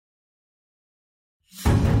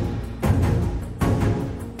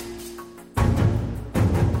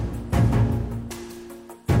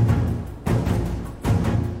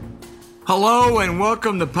Hello and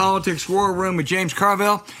welcome to Politics War Room with James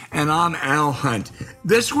Carville, and I'm Al Hunt.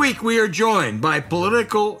 This week we are joined by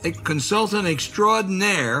political consultant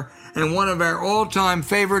extraordinaire and one of our all-time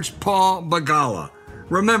favorites, Paul Begala.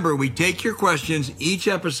 Remember, we take your questions each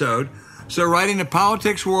episode, so write into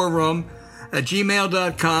Politics War Room at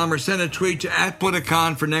gmail.com or send a tweet to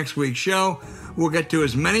 @Politicon for next week's show. We'll get to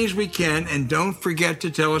as many as we can, and don't forget to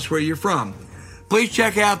tell us where you're from. Please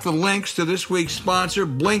check out the links to this week's sponsor,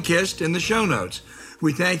 Blinkist, in the show notes.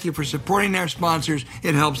 We thank you for supporting our sponsors.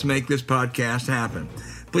 It helps make this podcast happen.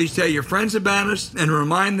 Please tell your friends about us and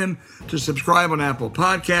remind them to subscribe on Apple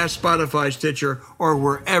Podcasts, Spotify, Stitcher, or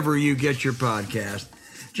wherever you get your podcast.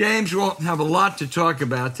 James, we'll have a lot to talk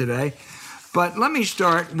about today, but let me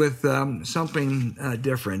start with something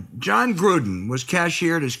different. John Gruden was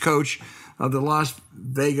cashiered as coach of the Las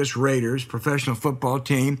Vegas Raiders professional football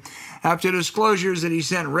team after disclosures that he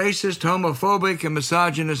sent racist, homophobic, and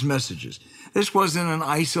misogynist messages. This wasn't an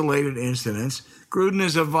isolated incident. Gruden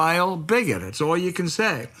is a vile bigot. That's all you can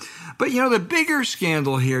say. But, the bigger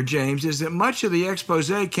scandal here, James, is that much of the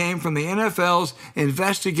expose came from the NFL's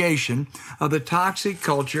investigation of the toxic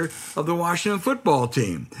culture of the Washington football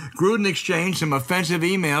team. Gruden exchanged some offensive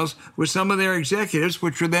emails with some of their executives,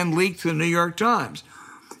 which were then leaked to the New York Times.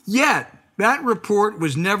 Yet, that report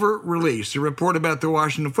was never released, a report about the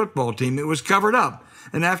Washington football team. It was covered up.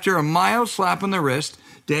 And after a mild slap on the wrist,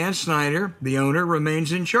 Dan Snyder, the owner,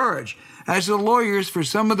 remains in charge. As the lawyers for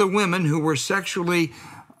some of the women who were sexually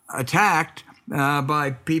attacked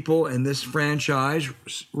by people in this franchise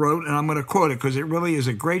wrote, and I'm going to quote it because it really is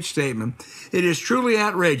a great statement, "It is truly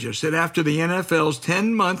outrageous that after the NFL's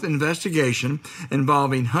 10-month investigation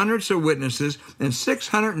involving hundreds of witnesses and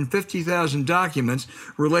 650,000 documents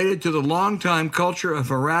related to the longtime culture of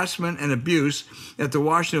harassment and abuse at the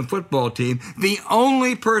Washington football team, the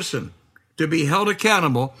only person to be held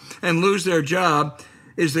accountable and lose their job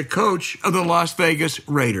is the coach of the Las Vegas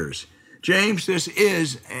Raiders." James, this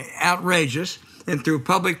is outrageous, and through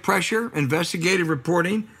public pressure, investigative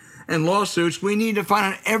reporting, and lawsuits, we need to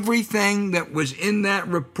find out everything that was in that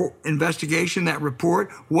investigation, that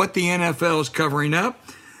report, what the NFL is covering up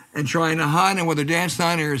and trying to hide, and whether Dan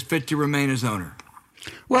Snyder is fit to remain as owner.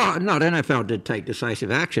 Well, no, the NFL did take decisive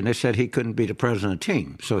action. They said he couldn't be the president of the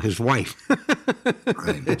team, so his wife.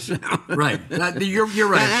 Right. Right. You're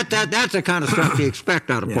right. That's the kind of stuff you expect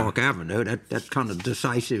out of Park Avenue. That kind of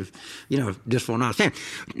decisive, this will not stand.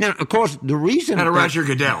 Now, of course, the reason... And Roger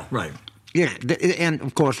Goodell, right. Yeah, and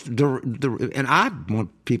of course, and I want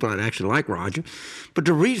people that actually like Roger, but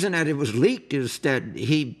the reason that it was leaked is that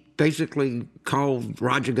he basically called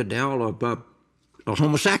Roger Goodell a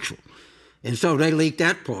homosexual. And so they leaked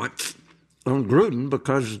that part on Gruden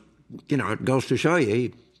because, it goes to show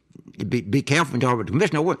you, be careful when you talk about the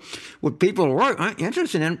commissioner. What people are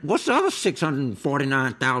interested in, what's the other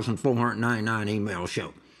 649,499 emails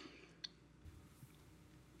show?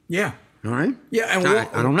 Yeah. All right? Yeah, and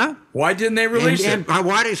I don't know. Why didn't they release it? And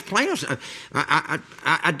why these plaintiffs?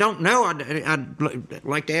 I don't know. I'd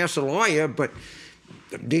like to ask a lawyer, but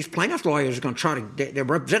these plaintiffs' lawyers are going to try to, they're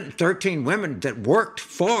representing 13 women that worked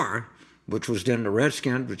for, which was then the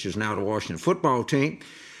Redskins, which is now the Washington football team.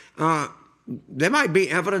 There might be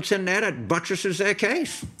evidence in there that buttresses their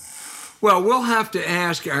case. Well, we'll have to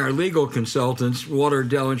ask our legal consultants, Walter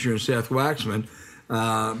Dellinger and Seth Waxman.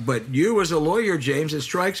 But you as a lawyer, James, it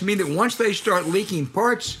strikes me that once they start leaking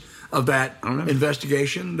parts of that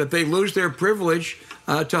investigation, that they lose their privilege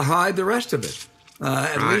to hide the rest of it.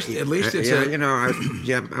 At least it's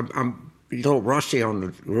I'm a little rusty on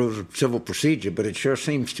the rules of civil procedure, but it sure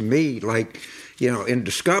seems to me like, in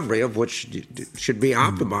discovery of which should be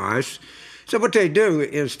optimized. So what they do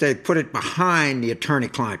is they put it behind the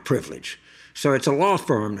attorney-client privilege. So it's a law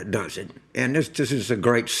firm that does it. And this is a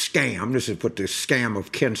great scam. This is what the scam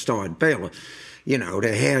of Ken Starr and Baylor.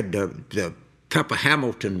 They had the Pepper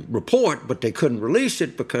Hamilton report, but they couldn't release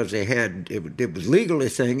it because it was legally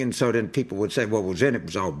thing, and so then people would say what was in it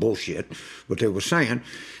was all bullshit, what they were saying.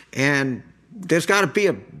 And there's got to be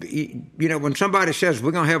when somebody says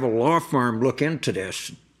we're going to have a law firm look into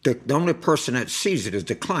this, the only person that sees it is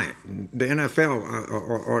the client. The NFL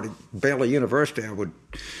or the Baylor University, I would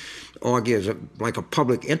argue, is like a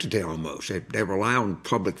public entity almost. They rely on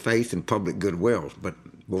public faith and public goodwill, but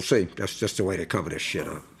we'll see. That's just the way they cover this shit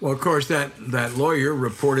up. Well, of course, that lawyer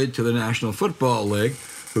reported to the National Football League,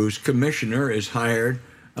 whose commissioner is hired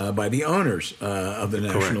by the owners of the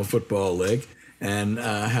National Football League. And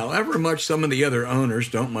however much some of the other owners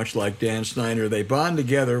don't much like Dan Snyder, they bond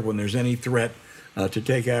together when there's any threat to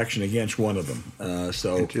take action against one of them.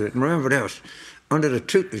 So remember this. Under the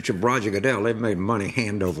tutelage of Roger Goodell, they've made money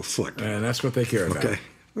hand over foot. And that's what they care about. Okay.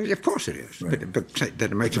 Well, of course it is. Right. But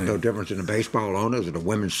that makes no difference in the baseball owners or the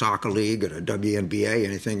women's soccer league or the WNBA,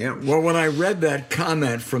 anything else. Well, when I read that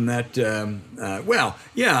comment from that,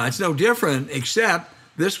 it's no different, except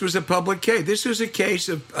this was a public case. This was a case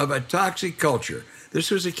of a toxic culture. This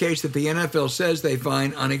was a case that the NFL says they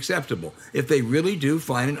find unacceptable. If they really do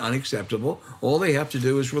find it unacceptable, all they have to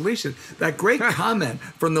do is release it. That great comment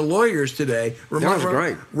from the lawyers today. That was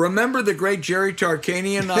great. Remember the great Jerry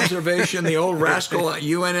Tarkanian observation, the old rascal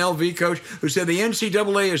UNLV coach who said the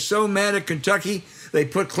NCAA is so mad at Kentucky, they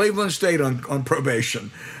put Cleveland State on probation.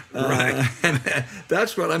 Right. And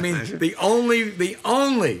that's what I mean. The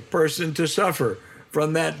only person to suffer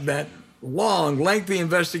from that long, lengthy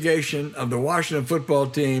investigation of the Washington football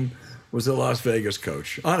team was the Las Vegas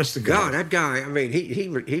coach. Honest to God. God, that guy, I mean, he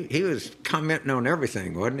was commenting on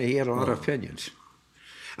everything, wasn't he? He had a lot of opinions.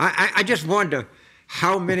 I just wonder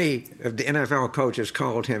how many of the NFL coaches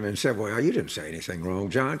called him and said, well, you didn't say anything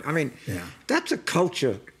wrong, John. I mean, that's a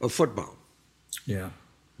culture of football. Yeah.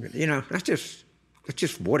 You know, that's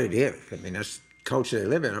just what it is. I mean, that's the culture they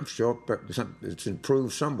live in. I'm sure it's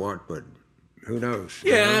improved somewhat, but who knows?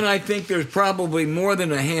 Yeah, and I think there's probably more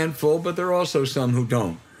than a handful, but there are also some who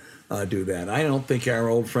don't do that. I don't think our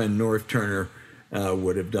old friend North Turner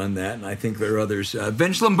would have done that, and I think there are others.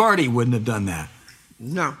 Vince Lombardi wouldn't have done that.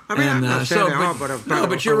 No, I mean, I'm not saying they all,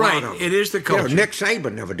 but you're right. It is the culture. You know, Nick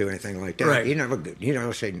Saban never do anything like that. Right. He never,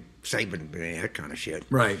 say Saban, that kind of shit.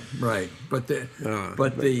 Right. But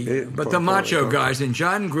the macho guys, and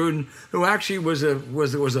John Gruden, who actually was a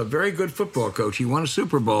very good football coach. He won a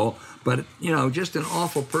Super Bowl, but just an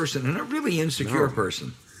awful person and a really insecure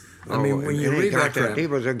person. I mean, when you read that crap, he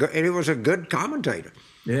was a good commentator.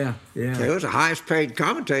 Yeah. He was the highest paid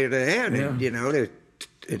commentator they had, and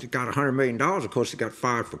it got $100 million. Of course, he got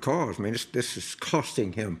fired for cause. I mean, this is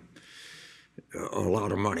costing him a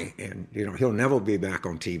lot of money, and he'll never be back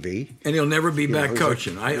on TV, and he'll never be back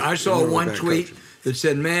coaching. I saw one tweet that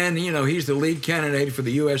said, "Man, he's the lead candidate for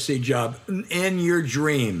the USC job. In your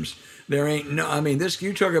dreams, there ain't no. I mean, this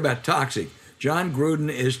you talk about toxic. John Gruden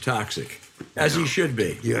is toxic, as he should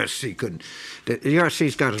be. USC couldn't. The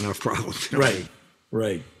USC's got enough problems.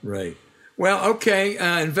 Right. Well,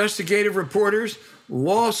 okay. Investigative reporters,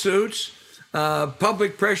 lawsuits,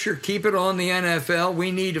 public pressure. Keep it on the NFL.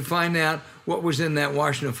 We need to find out what was in that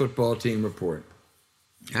Washington football team report.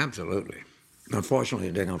 Absolutely. Unfortunately,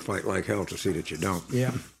 they're going to fight like hell to see that you don't.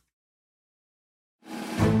 Yeah.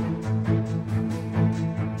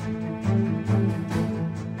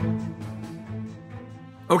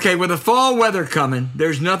 Okay, with the fall weather coming,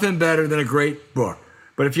 there's nothing better than a great book.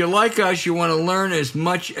 But if you're like us, you want to learn as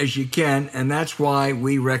much as you can, and that's why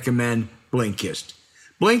we recommend Blinkist.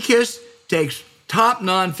 Blinkist takes top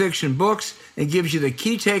nonfiction books and gives you the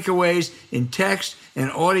key takeaways in text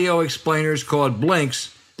and audio explainers called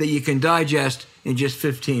Blinks that you can digest in just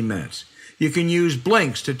 15 minutes. You can use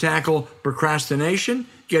Blinks to tackle procrastination,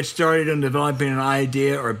 get started on developing an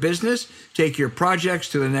idea or business, take your projects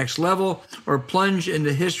to the next level, or plunge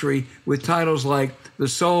into history with titles like The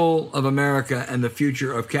Soul of America and the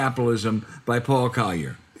Future of Capitalism by Paul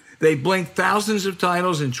Collier. They blink thousands of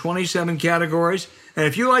titles in 27 categories, and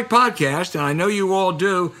if you like podcasts, and I know you all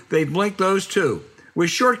do, they blink those too, with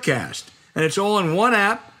Shortcast. And it's all in one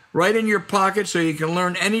app, right in your pocket, so you can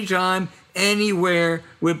learn anytime, anywhere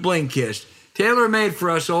with Blinkist. Tailor-made for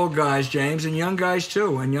us old guys, James, and young guys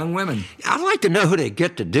too, and young women. I'd like to know who they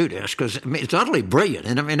get to do this, because it's utterly brilliant.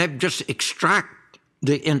 And they just extract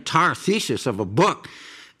the entire thesis of a book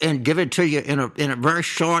and give it to you in a very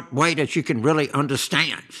short way that you can really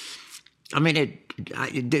understand. I mean,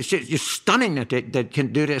 it's just stunning that they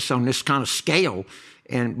can do this on this kind of scale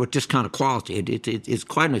and with this kind of quality. It's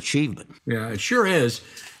quite an achievement. Yeah, it sure is.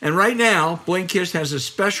 And right now, Blinkist has a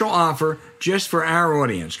special offer just for our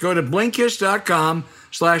audience. Go to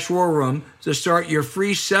Blinkist.com/warroom to start your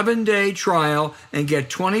free 7-day trial and get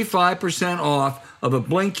 25% off of a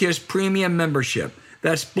Blinkist premium membership.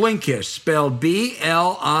 That's Blinkist, spelled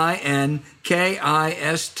Blinkist.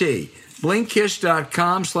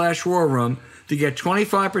 Blinkist.com/warroom to get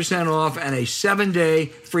 25% off and a 7-day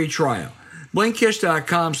free trial.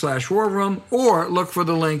 Blinkist.com/warroom, or look for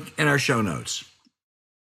the link in our show notes.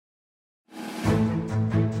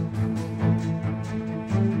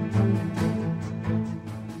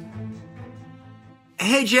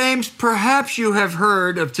 Hey, James, perhaps you have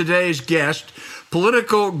heard of today's guest,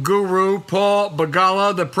 political guru Paul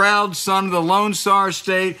Begala, the proud son of the Lone Star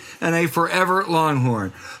State and a forever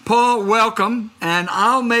Longhorn. Paul, welcome, and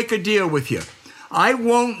I'll make a deal with you. I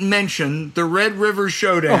won't mention the Red River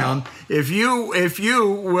Showdown if you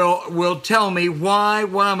will tell me why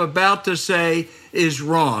what I'm about to say is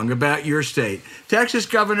wrong about your state. Texas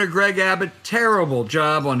Governor Greg Abbott, terrible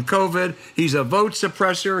job on COVID. He's a vote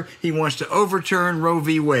suppressor. He wants to overturn Roe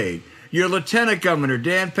v. Wade. Your lieutenant governor,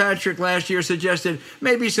 Dan Patrick, last year suggested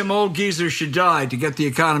maybe some old geezers should die to get the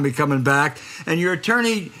economy coming back. And your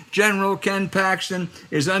attorney general, Ken Paxton,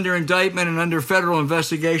 is under indictment and under federal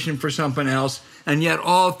investigation for something else. And yet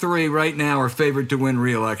all three right now are favored to win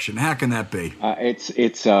re-election. How can that be?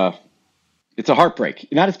 It's a heartbreak.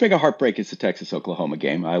 Not as big a heartbreak as the Texas-Oklahoma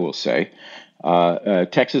game, I will say.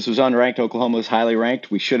 Texas was unranked. Oklahoma was highly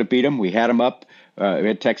ranked. We should have beat them. We had them up. We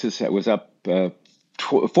had Texas that was up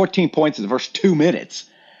 14 points in the first 2 minutes.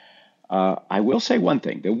 I will say one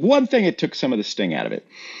thing. The one thing that took some of the sting out of it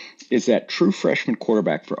is that true freshman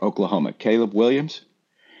quarterback for Oklahoma, Caleb Williams,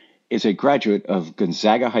 is a graduate of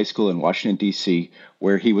Gonzaga High School in Washington, D.C.,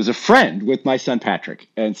 where he was a friend with my son, Patrick.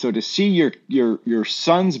 And so to see your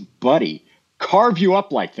son's buddy carve you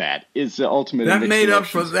up like that is the ultimate. That made up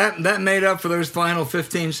for those final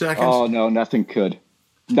 15 seconds. Oh, no, nothing could.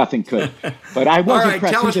 Nothing could. But I was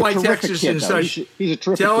impressed. Tell us why Texas is in such. He's a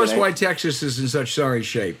terrific Tell kid. us why Texas is in such sorry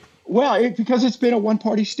shape. Well, because it's been a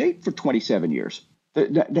one-party state for 27 years.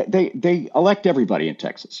 They elect everybody in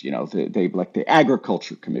Texas. You know, they elect the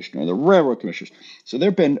agriculture commissioner and the railroad commissioners. So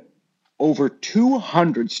there have been over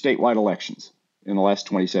 200 statewide elections in the last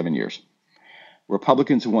 27 years.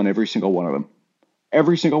 Republicans have won every single one of them.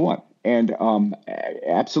 Every single one. And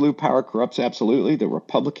absolute power corrupts absolutely. The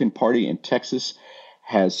Republican Party in Texas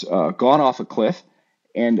has gone off a cliff.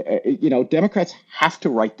 And, Democrats have to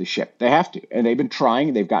right the ship. They have to. And they've been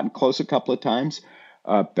trying. They've gotten close a couple of times.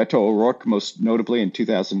 Beto O'Rourke, most notably in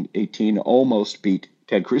 2018, almost beat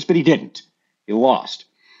Ted Cruz, but he didn't. He lost.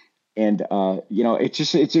 And,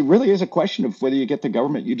 it really is a question of whether you get the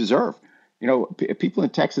government you deserve. You know, people in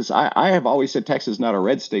Texas, I have always said Texas is not a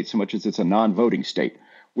red state so much as it's a non-voting state.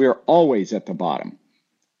 We're always at the bottom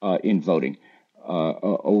in voting.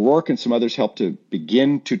 O'Rourke and some others helped to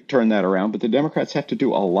begin to turn that around, but the Democrats have to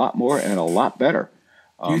do a lot more and a lot better.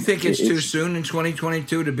 Do you think it's too soon in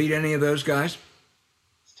 2022 to beat any of those guys?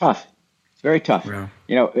 It's tough. It's very tough.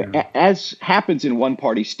 Yeah. As happens in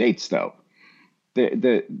one-party states, though,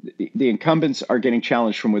 the incumbents are getting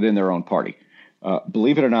challenged from within their own party.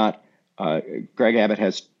 Believe it or not, Greg Abbott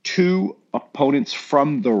has two opponents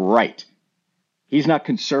from the right. He's not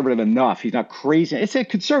conservative enough. He's not crazy. It's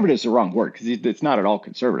conservative is the wrong word because it's not at all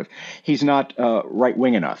conservative. He's not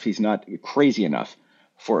right-wing enough. He's not crazy enough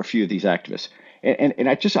for a few of these activists. And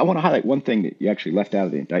I want to highlight one thing that you actually left out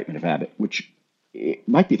of the indictment of Abbott, which it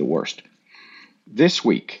might be the worst. This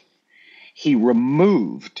week, he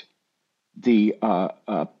removed the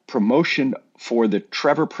promotion for the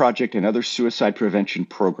Trevor Project and other suicide prevention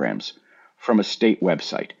programs from a state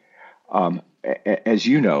website. As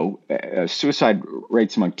you know, suicide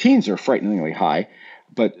rates among teens are frighteningly high,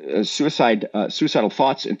 but suicidal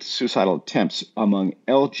thoughts and suicidal attempts among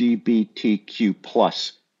LGBTQ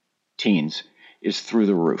plus teens is through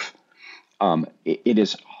the roof. It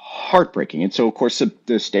is heartbreaking. And so, of course,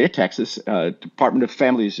 the state of Texas, Department of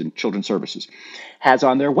Families and Children's Services, has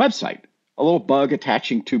on their website a little bug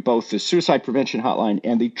attaching to both the suicide prevention hotline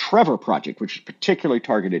and the Trevor Project, which is particularly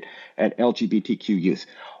targeted at LGBTQ youth.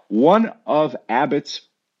 One of Abbott's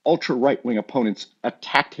ultra-right-wing opponents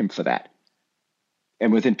attacked him for that.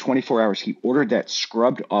 And within 24 hours, he ordered that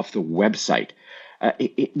scrubbed off the website.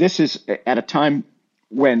 This is at a time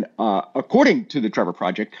when, according to the Trevor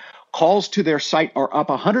Project, calls to their site are up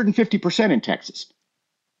 150% in Texas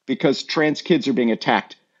because trans kids are being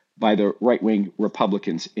attacked by the right-wing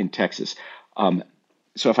Republicans in Texas.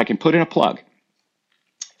 So if I can put in a plug,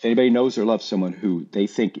 if anybody knows or loves someone who they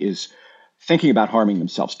think is thinking about harming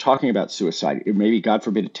themselves, talking about suicide, or maybe, God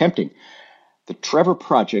forbid, attempting, the Trevor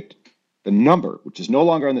Project, the number, which is no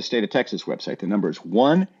longer on the state of Texas website, the number is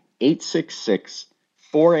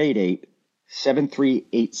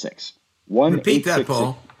 1-866-488-7386. Repeat that,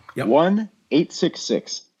 Paul. Yep.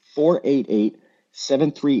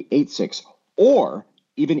 1-866-488-7386. Or,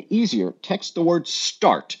 even easier, text the word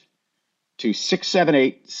START to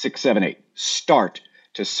 678-678. START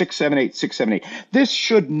to 678-678. This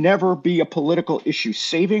should never be a political issue.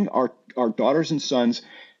 Saving our daughters and sons,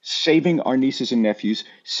 saving our nieces and nephews,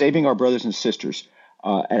 saving our brothers and sisters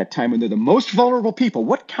at a time when they're the most vulnerable people.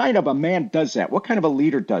 What kind of a man does that? What kind of a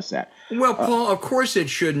leader does that? Well, Paul, of course it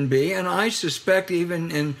shouldn't be. And I suspect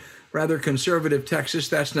even in rather conservative Texas,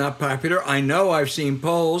 that's not popular. I know I've seen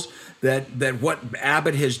polls that what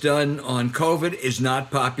Abbott has done on COVID is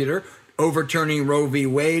not popular. Overturning Roe v.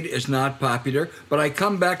 Wade is not popular. But I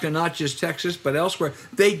come back to not just Texas, but elsewhere.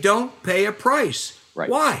 They don't pay a price. Right.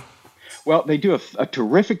 Why? Well, they do a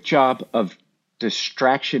terrific job of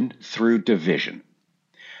distraction through division.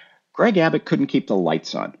 Greg Abbott couldn't keep the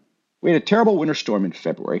lights on. We had a terrible winter storm in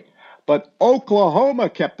February, but Oklahoma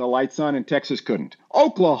kept the lights on and Texas couldn't.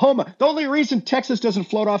 Oklahoma. The only reason Texas doesn't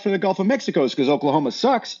float off in the Gulf of Mexico is because Oklahoma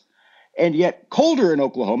sucks. And yet colder in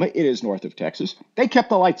Oklahoma, it is north of Texas. They kept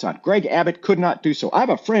the lights on. Greg Abbott could not do so. I have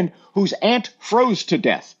a friend whose aunt froze to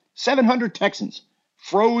death. 700 Texans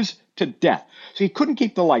froze to death. So he couldn't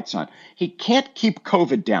keep the lights on. He can't keep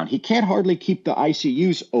COVID down. He can't hardly keep the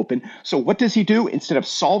ICUs open. So what does he do? Instead of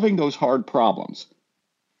solving those hard problems,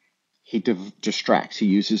 he distracts. He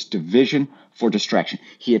uses division for distraction.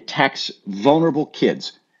 He attacks vulnerable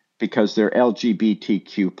kids because they're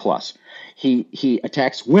LGBTQ+. He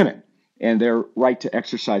attacks women and their right to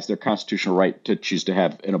exercise their constitutional right to choose to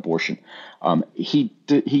have an abortion. He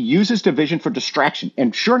uses division for distraction,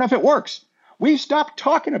 and sure enough, it works. We've stopped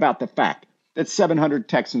talking about the fact that 700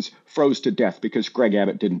 Texans froze to death because Greg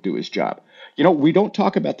Abbott didn't do his job. We don't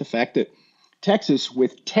talk about the fact that Texas,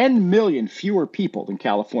 with 10 million fewer people than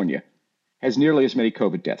California, has nearly as many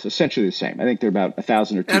COVID deaths, essentially the same. I think they're about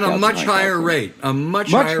 1,000 or 2,000. And a much higher rate,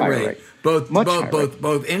 higher rate.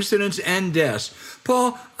 Both incidents and deaths.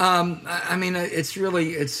 Paul, it's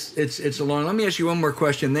a long. Let me ask you one more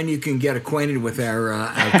question, then you can get acquainted with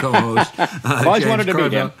our co-host. I've always wanted to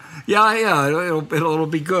meet him. Yeah, it'll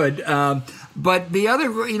be good. But the other,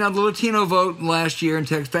 the Latino vote last year in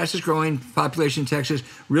Texas, fastest growing population in Texas,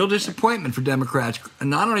 real disappointment for Democrats.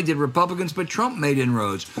 Not only did Republicans, but Trump made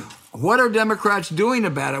inroads. What are Democrats doing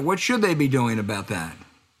about it? What should they be doing about that?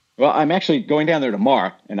 Well, I'm actually going down there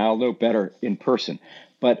tomorrow, and I'll know better in person.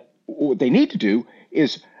 But what they need to do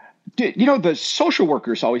is, the social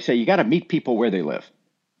workers always say you got to meet people where they live.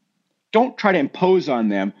 Don't try to impose on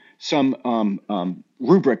them some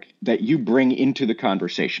rubric that you bring into the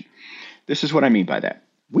conversation. This is what I mean by that.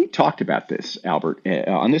 We talked about this, Albert,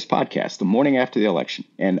 on this podcast the morning after the election,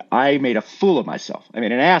 and I made a fool of myself. I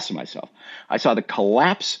made an ass of myself. I saw the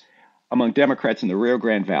collapse among Democrats in the Rio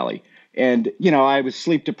Grande Valley. And, I was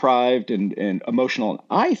sleep deprived and emotional.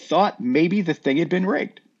 I thought maybe the thing had been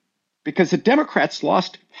rigged because the Democrats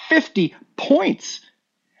lost 50 points.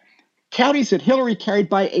 Counties that Hillary carried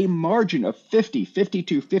by a margin of 50,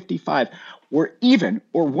 52, 55 were even,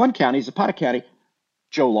 or one county, Zapata County,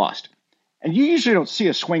 Joe lost. And you usually don't see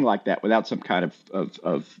a swing like that without some kind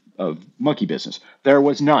of monkey business. There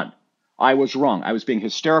was none. I was wrong. I was being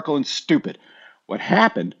hysterical and stupid. What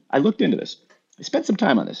happened, I looked into this. I spent some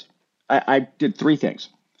time on this. I did three things.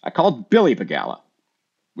 I called Billy Begala,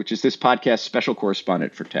 which is this podcast special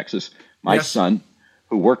correspondent for Texas, my son,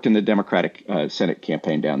 who worked in the Democratic Senate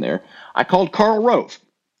campaign down there. I called Karl Rove,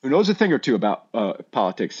 who knows a thing or two about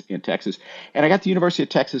politics in Texas. And I got the University of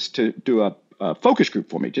Texas to do a focus group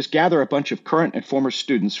for me, just gather a bunch of current and former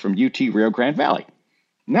students from UT Rio Grande Valley.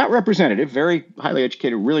 Not representative, very highly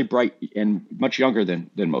educated, really bright, and much younger than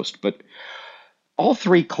most. But all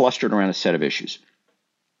three clustered around a set of issues.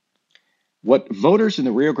 What voters in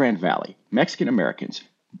the Rio Grande Valley, Mexican Americans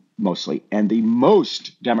mostly, and the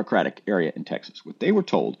most Democratic area in Texas, what they were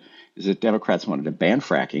told is that Democrats wanted to ban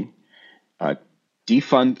fracking,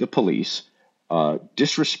 defund the police,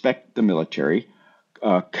 disrespect the military,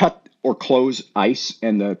 cut or close ICE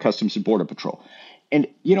and the Customs and Border Patrol. And,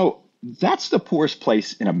 that's the poorest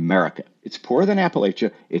place in America. It's poorer than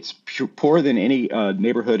Appalachia. It's poorer than any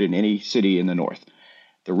neighborhood in any city in the north.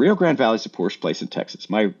 The Rio Grande Valley is the poorest place in Texas.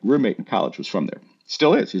 My roommate in college was from there.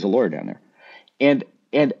 Still is. He's a lawyer down there. And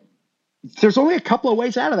there's only a couple of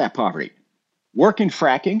ways out of that poverty. Work in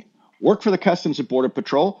fracking, work for the Customs and Border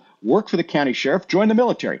Patrol, work for the county sheriff, join the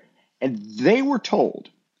military. And they were told,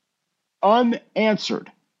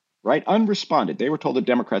 unanswered, right, unresponded, they were told the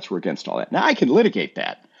Democrats were against all that. Now, I can litigate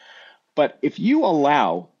that. But if you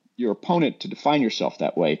allow your opponent to define yourself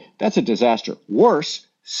that way, that's a disaster. Worse,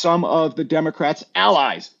 some of the Democrats'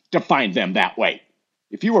 allies defined them that way.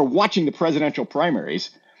 If you were watching the presidential primaries,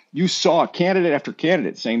 you saw candidate after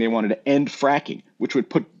candidate saying they wanted to end fracking, which would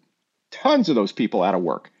put tons of those people out of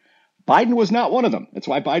work. Biden was not one of them. That's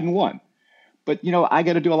why Biden won. But, I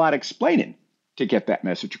got to do a lot of explaining to get that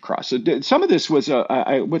message across. So some of this was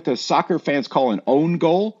what the soccer fans call an own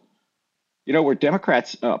goal, where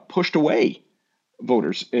Democrats pushed away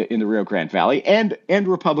voters in the Rio Grande Valley, and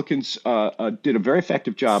Republicans did a very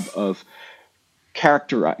effective job of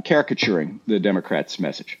caricaturing the Democrats'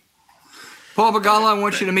 message. Paul Begala, I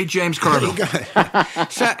want you to meet James Carville.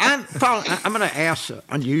 So, Paul, I'm going to ask an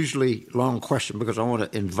unusually long question because I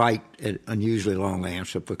want to invite an unusually long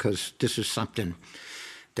answer because this is something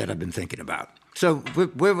that I've been thinking about. So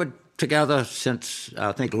we were together since,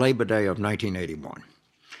 I think, Labor Day of 1981.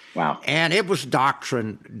 Wow. And it was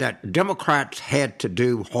doctrine that Democrats had to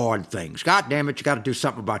do hard things. God damn it, you got to do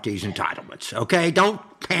something about these entitlements, okay? Don't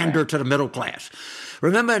pander to the middle class.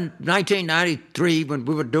 Remember in 1993 when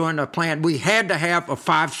we were doing a plan, we had to have a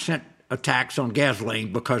 5-cent tax on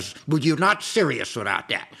gasoline because you're not serious without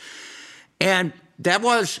that. And that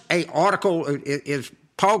was an article, as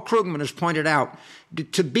Paul Krugman has pointed out,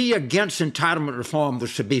 to be against entitlement reform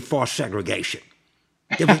was to be for segregation.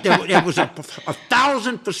 There was a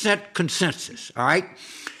 1,000% consensus, all right?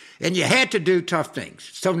 And you had to do tough things.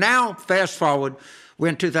 So now, fast forward, we're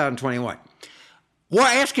in 2021. We're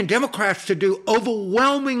asking Democrats to do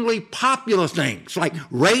overwhelmingly popular things like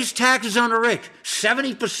raise taxes on the rich,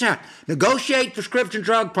 70%, negotiate prescription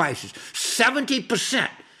drug prices, 70%,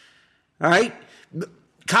 all right?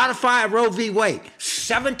 Codify Roe v. Wade,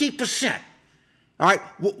 70%. All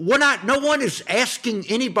right, no one is asking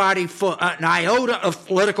anybody for an iota of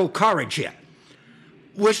political courage here.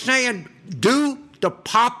 We're saying do the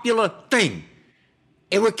popular thing,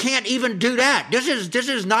 and we can't even do that. This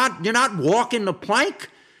is not, you're not walking the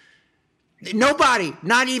plank. Nobody,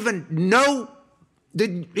 not even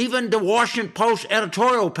even the Washington Post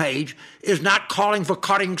editorial page is not calling for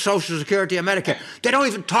cutting Social Security and Medicare. They don't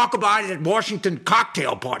even talk about it at Washington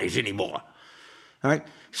cocktail parties anymore. All right,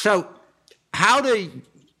 so. What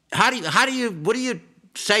do you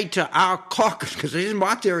say to our caucus? Because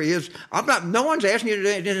my theory is, no one's asking you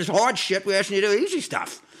to do this hard shit. We're asking you to do easy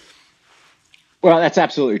stuff. Well, that's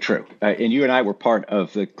absolutely true. And you and I were part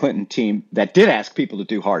of the Clinton team that did ask people to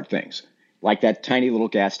do hard things, like that tiny little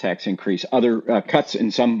gas tax increase, other cuts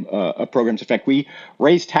in some programs. In fact, we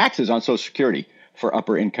raised taxes on Social Security for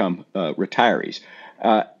upper income retirees.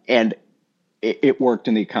 And it worked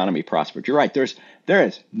and the economy prospered. You're right. There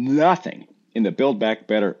is nothing in the Build Back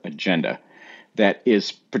Better agenda that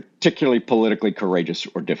is particularly politically courageous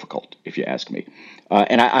or difficult, if you ask me.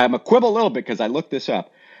 And I'm a quibble a little bit because I looked this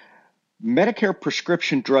up. Medicare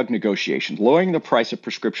prescription drug negotiations, lowering the price of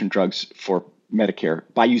prescription drugs for Medicare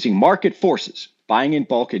by using market forces, buying in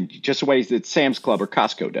bulk in just the ways that Sam's Club or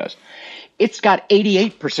Costco does. It's got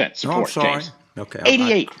 88% support, I'm sorry. James. Okay.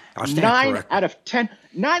 88. I'll stand 9 corrected. out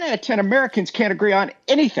of 10 Americans can't agree on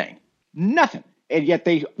anything. Nothing. And yet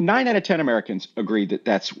 9 out of 10 Americans agree that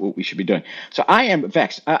that's what we should be doing. So I am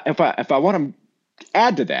vexed. If I want to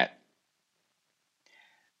add to that,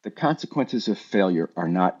 the consequences of failure are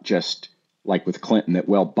not just like with Clinton that,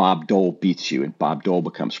 well, Bob Dole beats you and Bob Dole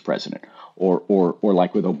becomes president, or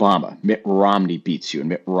like with Obama, Mitt Romney beats you and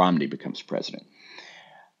Mitt Romney becomes president.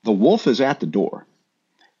 The wolf is at the door.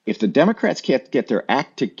 If the Democrats can't get their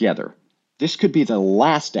act together, this could be the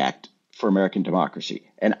last act for American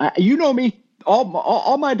democracy. And you know me.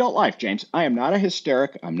 All my adult life, James, I am not a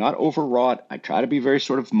hysteric. I'm not overwrought. I try to be very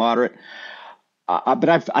sort of moderate.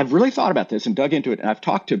 But I've really thought about this and dug into it. And I've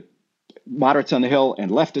talked to moderates on the Hill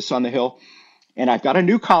and leftists on the Hill. And I've got a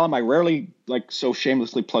new column. I rarely so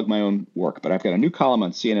shamelessly plug my own work, but I've got a new column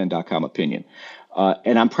on CNN.com Opinion.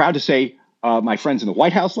 And I'm proud to say my friends in the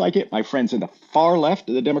White House like it. My friends in the far left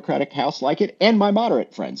of the Democratic House like it. And my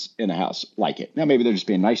moderate friends in the House like it. Now, maybe they're just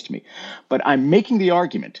being nice to me. But I'm making the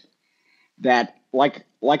argument that like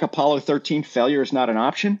Apollo 13, failure is not an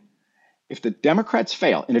option. If the Democrats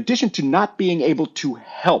fail, in addition to not being able to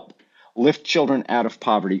help lift children out of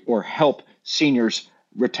poverty or help seniors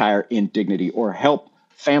retire in dignity or help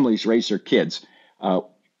families raise their kids,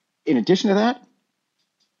 in addition to that,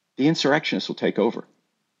 the insurrectionists will take over.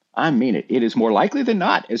 I mean it. It is more likely than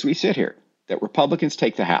not, as we sit here, that Republicans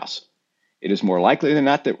take the House. It is more likely than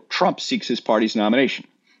not that Trump seeks his party's nomination.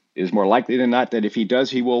 It is more likely than not that if he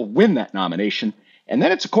does, he will win that nomination. And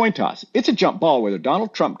then it's a coin toss. It's a jump ball whether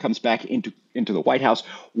Donald Trump comes back into the White House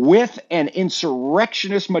with an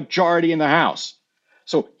insurrectionist majority in the House.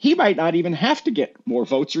 So he might not even have to get more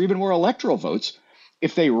votes or even more electoral votes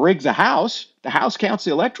if they rig the House. The House counts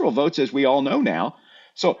the electoral votes, as we all know now.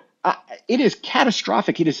 So it is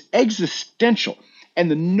catastrophic. It is existential.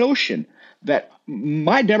 And the notion that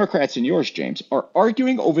my Democrats and yours, James, are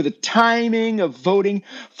arguing over the timing of voting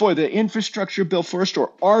for the infrastructure bill first,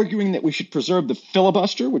 or arguing that we should preserve the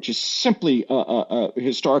filibuster, which is simply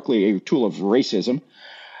historically a tool of racism.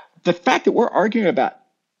 The fact that we're arguing about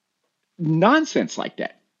nonsense like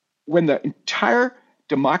that when the entire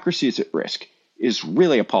democracy is at risk is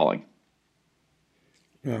really appalling.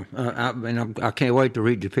 Yeah, I can't wait to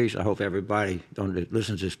read your piece. I hope everybody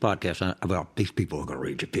listens to this podcast. Well, these people are going to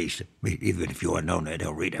read your piece. Even if you are known that,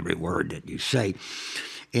 they'll read every word that you say.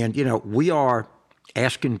 And, we're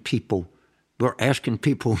asking people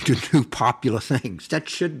to do popular things. That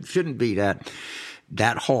shouldn't be that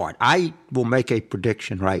hard. I will make a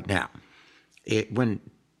prediction right now. When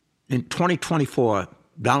in 2024,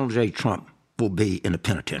 Donald J. Trump will be in the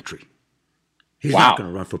penitentiary. He's Wow. not going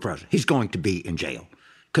to run for president. He's going to be in jail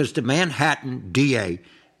because the Manhattan DA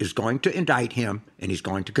is going to indict him and he's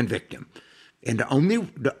going to convict him. And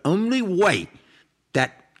the only way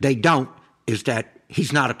that they don't is that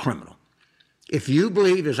he's not a criminal. If you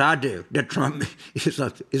believe, as I do, that Trump is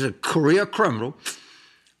a career criminal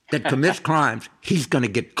that commits crimes, he's going to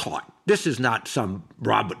get caught. This is not some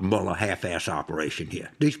Robert Mueller half-ass operation here.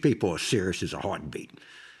 These people are serious as a heartbeat.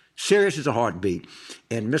 Serious as a heartbeat.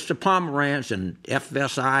 And Mr. Pomerantz and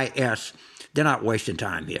FSIS, they're not wasting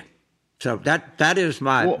time here. So that is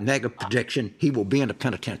my mega prediction. He will be in the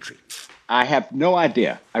penitentiary. I have no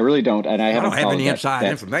idea. I really don't. And I don't have any inside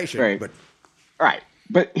information. But all right.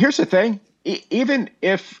 But here's the thing. Even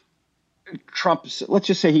if Trump, let's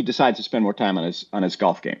just say he decides to spend more time on his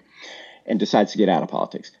golf game and decides to get out of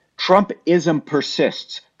politics, Trumpism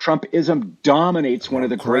persists. Trumpism dominates one of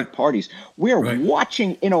the great parties. We're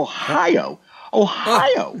watching in Ohio,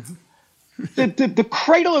 the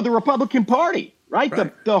cradle of the Republican Party, right?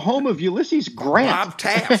 The home of Ulysses Grant. Bob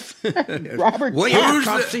Taft. Robert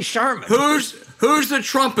Taft. Sherman. Who's the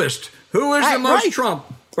Trumpist? Who is the most Trump?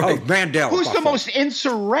 Right. Oh, Mandela. Who's the most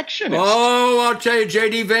insurrectionist? Oh, I'll tell you,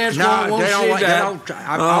 J.D. Vance won't see that.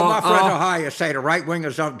 All my friends in Ohio say the right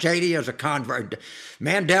wingers don't. J.D. is a convert.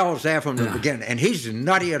 Mandela's there from the beginning, and he's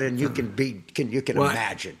nuttier than you can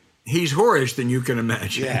imagine. He's whorish than you can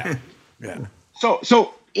imagine. Yeah.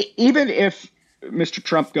 So even if Mr.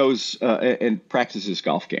 Trump goes and practices his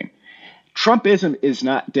golf game, Trumpism is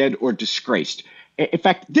not dead or disgraced. In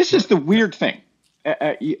fact, this is the weird thing.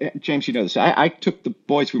 James, you know this. I took the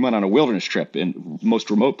boys. We went on a wilderness trip in the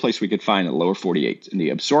most remote place we could find in the lower 48, in the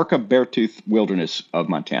Absaroka Beartooth Wilderness of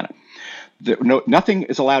Montana. Nothing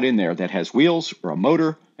is allowed in there that has wheels or a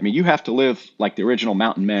motor. I mean, you have to live like the original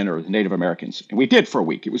mountain men or the Native Americans. And we did for a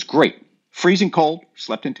week. It was great. Freezing cold,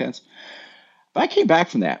 slept in tents. But I came back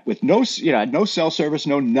from that with no cell service,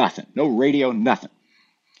 no nothing, no radio, nothing.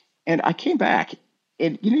 And I came back,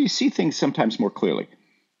 and you see things sometimes more clearly.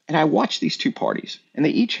 And I watch these two parties, and they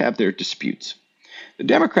each have their disputes. The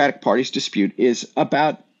Democratic Party's dispute is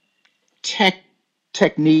about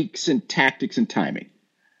techniques and tactics and timing.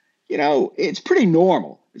 It's pretty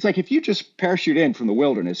normal. It's like if you just parachute in from the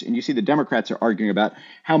wilderness and you see the Democrats are arguing about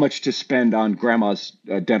how much to spend on grandma's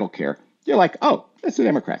dental care, you're like, oh, that's the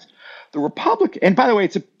Democrats. The Republican, and by the way,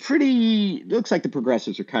 it looks like the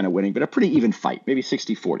progressives are kind of winning, but a pretty even fight, maybe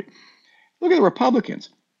 60-40. Look at the Republicans.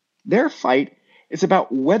 Their fight is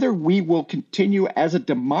about whether we will continue as a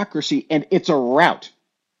democracy, and it's a rout.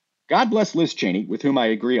 God bless Liz Cheney, with whom I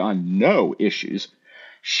agree on no issues.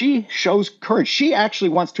 She shows courage. She actually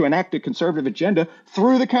wants to enact a conservative agenda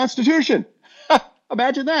through the Constitution.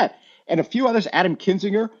 Imagine that. And a few others, Adam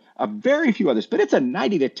Kinzinger, a very few others, but it's a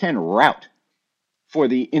 90-10 rout for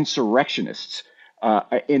the insurrectionists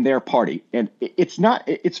in their party. And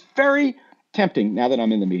it's very tempting, now that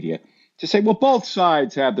I'm in the media, to say, well, both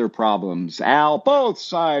sides have their problems, Al. Both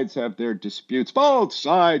sides have their disputes. Both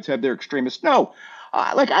sides have their extremists. No,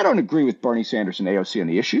 I don't agree with Bernie Sanders and AOC on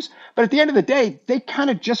the issues. But at the end of the day, they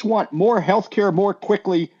kind of just want more health care more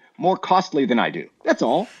quickly, more costly than I do. That's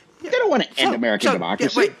all. They don't want to end American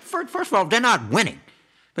democracy. First of all, they're not winning.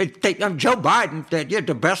 Joe Biden,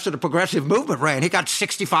 the best of the progressive movement, ran. He got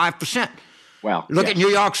 65%. Well, look at New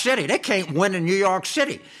York City. They can't win in New York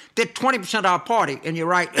City. They're 20% of our party, and you're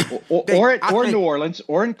right. Or New Orleans,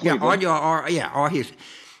 or in Cleveland. Or his.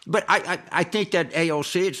 But I think that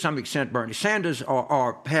AOC, to some extent, Bernie Sanders,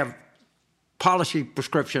 have policy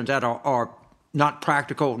prescriptions that are not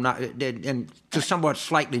practical and to somewhat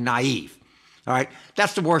slightly naive. All right,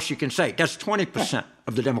 that's the worst you can say. That's 20%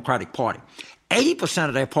 of the Democratic Party. 80%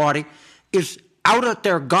 of their party is out of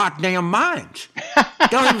their goddamn minds. They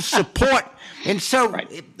don't even support. And so,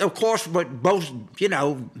 of course, but both,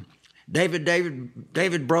 David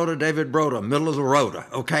Broder, middle of the road,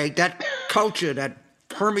 okay? That culture that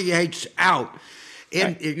permeates out.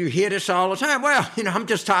 And you hear this all the time. Well, I'm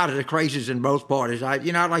just tired of the crazies in both parties. I'd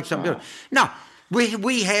like something different. No,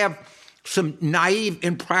 we have some naive,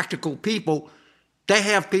 impractical people. They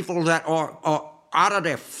have people that are out of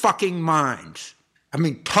their fucking minds. I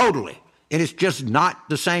mean, totally. And it's just not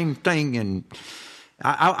the same thing. And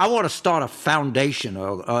I want to start a foundation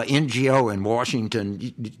or NGO in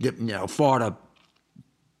Washington, Florida,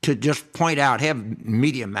 to just point out, have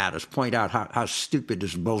Media Matters point out how stupid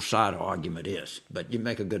this both side argument is. But you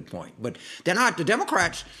make a good point. But they're not. The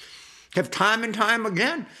Democrats have time and time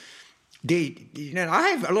again.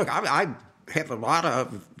 I have a lot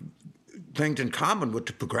of things in common with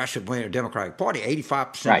the progressive wing of the Democratic Party. 85%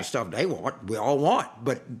 of the stuff they want, we all want,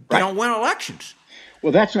 but they don't win elections.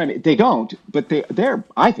 Well, that's what I mean. They don't, but they're.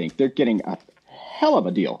 I think they're getting a hell of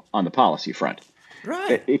a deal on the policy front.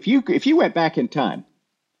 Right. If you went back in time,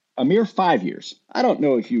 a mere 5 years. I don't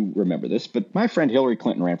know if you remember this, but my friend Hillary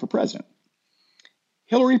Clinton ran for president.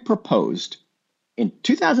 Hillary proposed in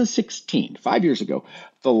 2016, 5 years ago,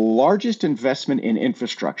 the largest investment in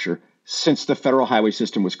infrastructure since the federal highway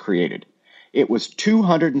system was created. It was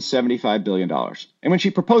 $275 billion. And when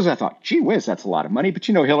she proposed it, I thought, gee whiz, that's a lot of money. But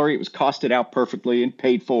Hillary, it was costed out perfectly and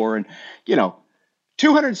paid for. And,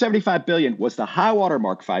 275 billion was the high water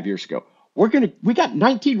mark 5 years ago. We got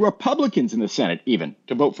 19 Republicans in the Senate even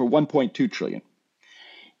to vote for 1.2 trillion.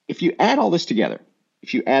 If you add all this together,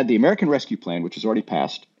 if you add the American Rescue Plan, which is already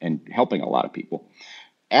passed and helping a lot of people,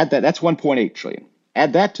 add that's 1.8 trillion.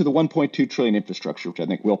 Add that to the 1.2 trillion infrastructure, which I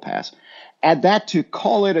think will pass. Add that to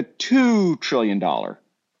call it a $2 trillion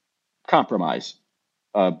compromise,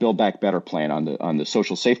 Build Back Better plan on the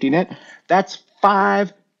social safety net. That's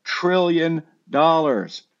 $5 trillion.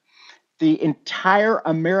 The entire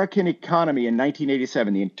American economy in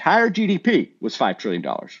 1987, the entire GDP was $5 trillion.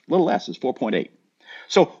 A little less, is 4.8.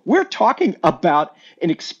 So we're talking about an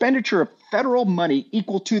expenditure of federal money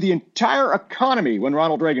equal to the entire economy when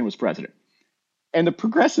Ronald Reagan was president. And the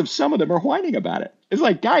progressives, some of them are whining about it. It's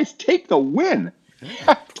like, guys, take the win.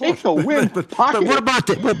 Take the win. But what about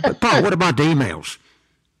Paul, what about the emails?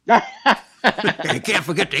 You can't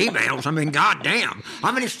forget the emails. I mean, goddamn.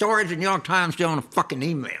 How many stories in the New York Times do on the fucking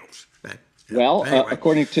emails? Well, anyway.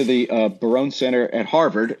 According to the Barone Center at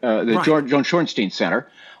Harvard, the Joan Shorenstein Center,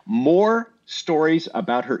 more stories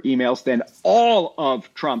about her emails than all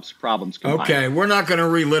of Trump's problems combined. Okay, we're not going to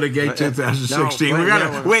relitigate 2016.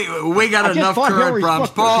 No, we got enough current problems.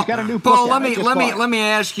 Paul, let me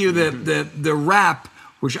ask you the rap,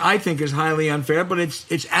 which I think is highly unfair, but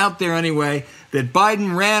it's out there anyway, that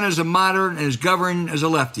Biden ran as a moderate and is governed as a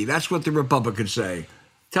lefty. That's what the Republicans say.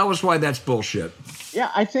 Tell us why that's bullshit.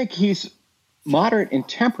 Yeah, I think he's moderate in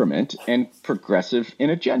temperament and progressive in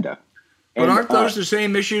agenda. But aren't those the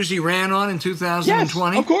same issues he ran on in 2020? Yes,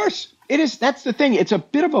 of course. It is. That's the thing. It's a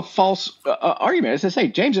bit of a false argument. As I say,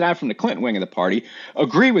 James and I from the Clinton wing of the party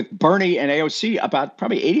agree with Bernie and AOC about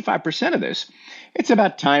probably 85% of this. It's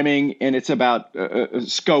about timing and it's about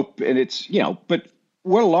scope and it's, but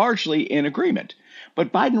we're largely in agreement.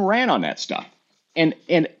 But Biden ran on that stuff. And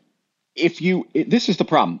this is the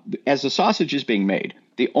problem. As the sausage is being made,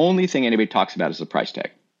 the only thing anybody talks about is the price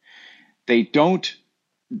tag. They don't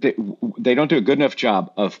do a good enough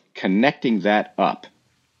job of connecting that up.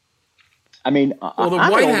 I mean, the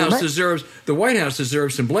White House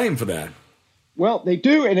deserves some blame for that. Well, they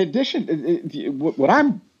do. In addition, what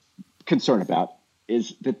I'm concerned about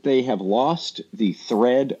is that they have lost the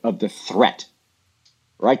thread of the threat.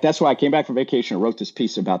 Right. That's why I came back from vacation and wrote this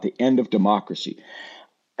piece about the end of democracy.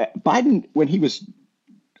 Biden, when he was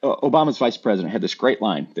Obama's vice president, had this great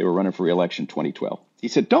line. They were running for re-election in 2012. He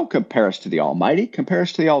said, "Don't compare us to the almighty, compare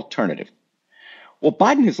us to the alternative." Well,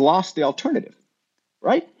 Biden has lost the alternative,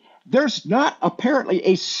 right? There's not apparently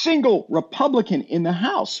a single Republican in the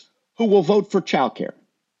House who will vote for childcare.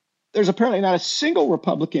 There's apparently not a single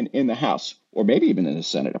Republican in the House, or maybe even in the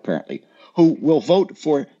Senate, apparently, who will vote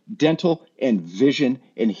for dental and vision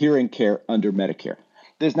and hearing care under Medicare.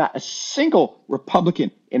 There's not a single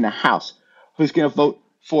Republican in the House who's going to vote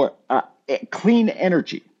for clean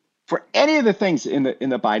energy, for any of the things in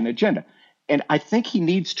the Biden agenda. And I think he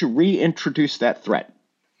needs to reintroduce that threat.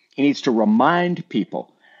 He needs to remind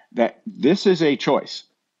people that this is a choice.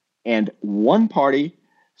 And one party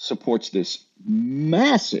supports this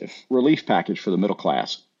massive relief package for the middle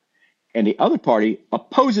class, and the other party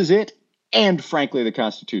opposes it and, frankly, the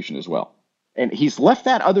Constitution as well. And he's left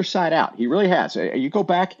that other side out. He really has. You go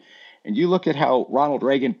back and you look at how Ronald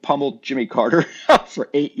Reagan pummeled Jimmy Carter for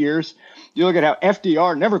 8 years. You look at how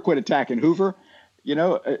FDR never quit attacking Hoover.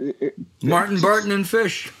 Martin, Barton, and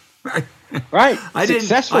Fish. Right. I didn't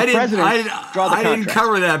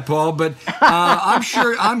cover that, Paul, but I'm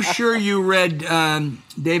sure you read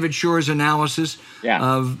David Shor's analysis,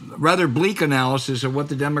 rather bleak analysis of what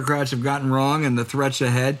the Democrats have gotten wrong and the threats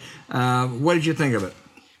ahead. What did you think of it?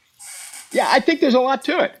 Yeah, I think there's a lot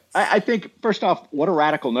to it. I think, first off, what a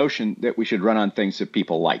radical notion that we should run on things that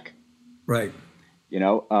people like. Right.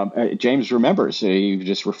 James remembers, he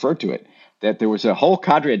just referred to it, that there was a whole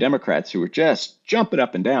cadre of Democrats who were just jumping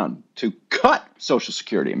up and down to cut Social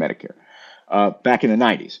Security and Medicare back in the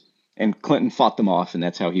 90s. And Clinton fought them off, and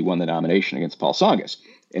that's how he won the nomination against Paul Tsongas.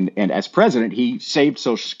 And as president, he saved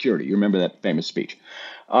Social Security. You remember that famous speech.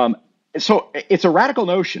 So it's a radical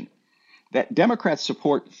notion that Democrats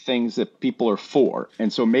support things that people are for,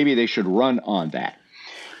 and so maybe they should run on that.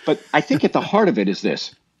 But I think at the heart of it is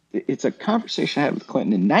this. it's a conversation I had with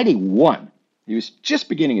Clinton in 91. He was just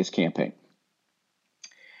beginning his campaign.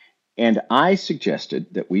 And I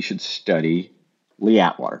suggested that we should study Lee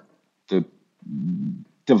Atwater, the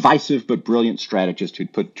divisive but brilliant strategist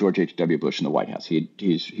who'd put George H.W. Bush in the White House. He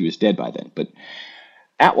was dead by then. But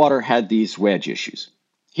Atwater had these wedge issues.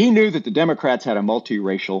 He knew that the Democrats had a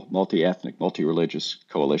multiracial, multi-ethnic, multi-religious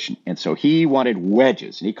coalition. And so he wanted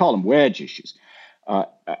wedges, and he called them wedge issues,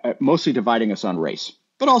 mostly dividing us on race,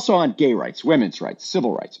 but also on gay rights, women's rights,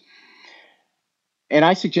 civil rights. And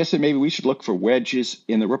I suggested maybe we should look for wedges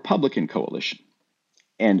in the Republican coalition.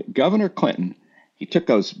 And Governor Clinton, he took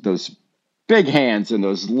those big hands and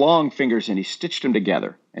those long fingers and he stitched them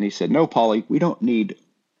together. And he said, no, Paulie, we don't need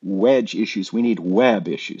wedge issues. We need web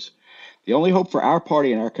issues. The only hope for our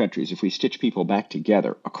party and our country is if we stitch people back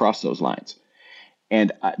together across those lines.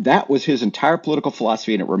 And that was his entire political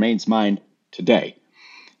philosophy, and it remains mine today.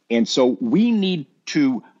 And so we need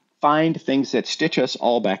to find things that stitch us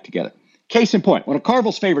all back together. Case in point, one of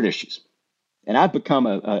Carville's favorite issues, and I've become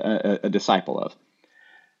a disciple of,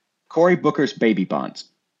 Cory Booker's baby bonds.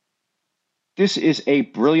 This is a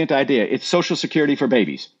brilliant idea. It's Social Security for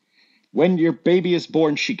babies. When your baby is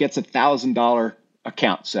born, she gets a $1,000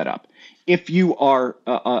 account set up. If you are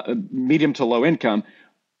medium to low income,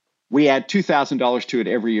 we add $2,000 to it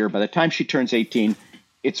every year. By the time she turns 18,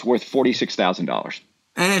 it's worth $46,000.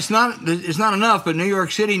 And it's not enough, but New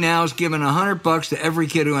York City now is giving $100 to every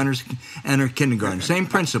kid who enters kindergarten. Same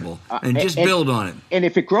principle, and just build on it. And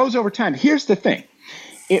if it grows over time, here's the thing.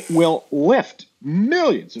 It will lift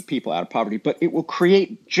millions of people out of poverty, but it will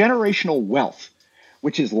create generational wealth,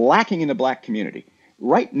 which is lacking in the black community.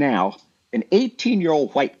 Right now, an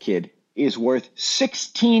 18-year-old white kid is worth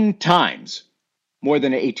 16 times more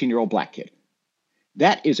than an 18-year-old black kid.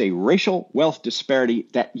 That is a racial wealth disparity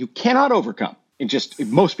that you cannot overcome.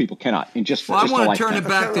 Most people cannot. I want to turn it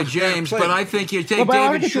back to James, but I think you take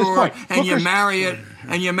David Shore and you marry it,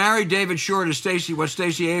 and you marry David Shore to what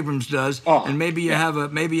Stacey Abrams does, and maybe you have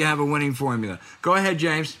a winning formula. Go ahead,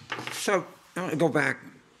 James. So I want to go back.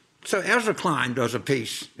 So Ezra Klein does a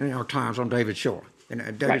piece in New York Times on David Shore,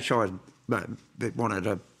 and David Shore is one of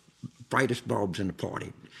the brightest bulbs in the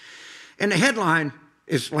party. And the headline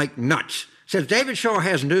is like nuts. It says David Shore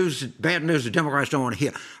has bad news the Democrats don't want to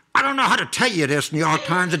hear. I don't know how to tell you this, New York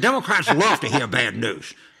Times. The Democrats love to hear bad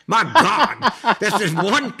news. My God, this is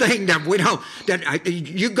one thing that we don't. That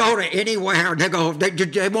you go to anywhere, they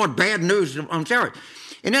want bad news. I'm sorry.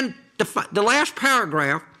 And then the last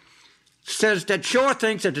paragraph says that Shore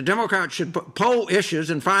thinks that the Democrats should poll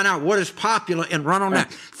issues and find out what is popular and run on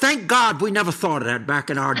that. Thank God we never thought of that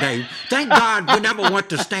back in our day. Thank God we never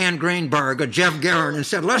went to Stan Greenberg or Jeff Guerin and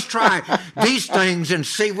said, let's try these things and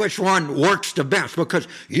see which one works the best, because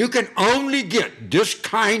you can only get this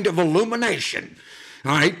kind of illumination,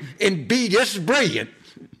 all right, and be this brilliant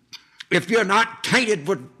if you're not tainted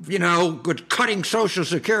with, with cutting Social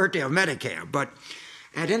Security or Medicare. But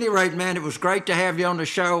at any rate, man, it was great to have you on the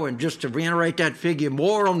show, and just to reiterate that figure,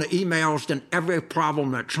 more on the emails than every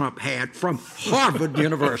problem that Trump had from Harvard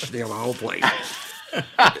University of all places.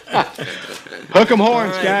 Hook 'em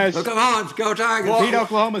horns, guys. Hook 'em horns. Go Tigers. Beat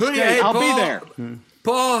Oklahoma State. I'll be there.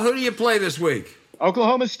 Paul, who do you play this week?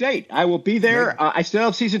 Oklahoma State. I will be there. I still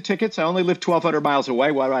have season tickets. I only live 1,200 miles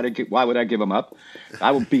away. Why would I give them up?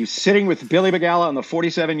 I will be sitting with Billy Begala on the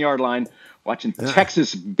 47-yard line, watching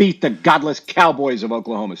Texas beat the godless Cowboys of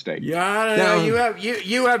Oklahoma State. Yeah,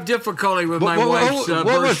 you have difficulty with my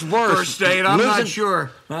wife's first state. I'm not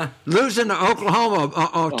sure. Losing to Oklahoma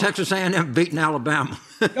or Texas A&M beating Alabama.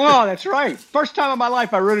 Oh, that's right. First time in my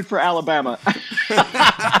life I rooted for Alabama.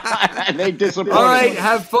 And they disappointed. All right,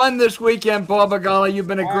 have fun this weekend, Paul Begala. You've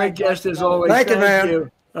been a great guest as always. Thank you,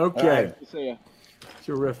 man. Okay. Right, see ya.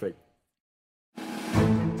 Terrific.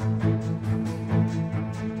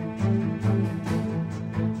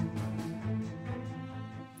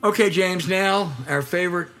 Okay, James, now our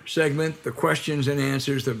favorite segment, the questions and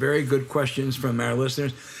answers, the very good questions from our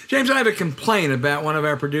listeners. James, I have a complaint about one of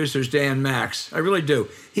our producers, Dan Max. I really do.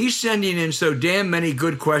 He's sending in so damn many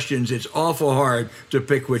good questions, it's awful hard to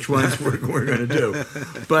pick which ones we're going to do.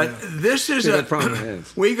 But this is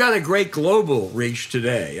we got a great global reach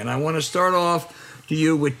today, and I want to start off to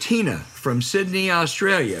you with Tina from Sydney,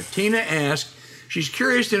 Australia. Tina asks, she's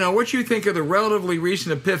curious to know what you think of the relatively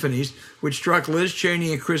recent epiphanies which struck Liz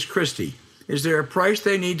Cheney and Chris Christie. Is there a price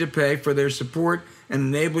they need to pay for their support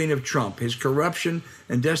and enabling of Trump, his corruption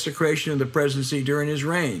and desecration of the presidency during his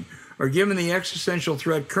reign? Or given the existential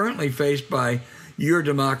threat currently faced by your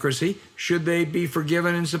democracy, should they be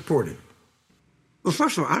forgiven and supported? Well,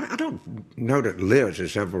 first of all, I don't know that Liz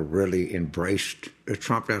has ever really embraced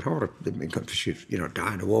Trump that hard because she's,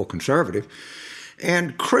 dying a woke conservative.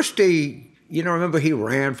 And Christie, remember he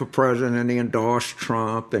ran for president and he endorsed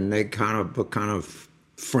Trump and they kind of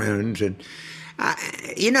friends. And,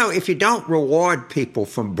 if you don't reward people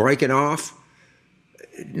from breaking off,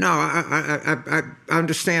 no, I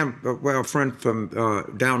understand where a friend from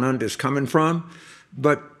down under is coming from,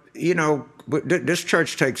 but, this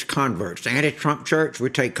church takes converts. The anti-Trump church, we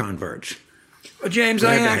take converts. Well, James,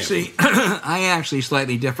 I actually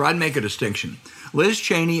slightly differ. I'd make a distinction. Liz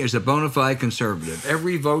Cheney is a bona fide conservative.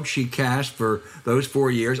 Every vote she cast for those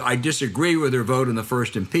 4 years, I disagree with her vote in the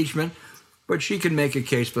first impeachment, but she can make a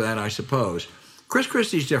case for that, I suppose. Chris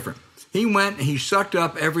Christie's different. He went, he sucked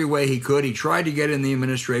up every way he could. He tried to get in the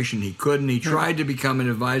administration. He couldn't. He tried to become an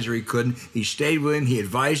advisor. He couldn't. He stayed with him. He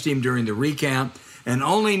advised him during the recount. And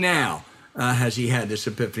only now has he had this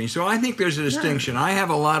epiphany. So I think there's a distinction. I have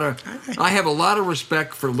a lot of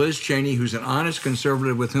respect for Liz Cheney, who's an honest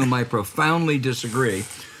conservative with whom I profoundly disagree,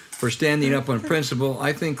 for standing up on principle.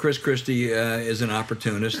 I think Chris Christie is an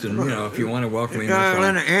opportunist, and if you want to welcome him,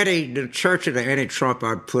 in the church of the anti-Trump,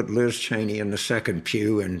 I'd put Liz Cheney in the second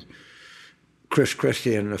pew and Chris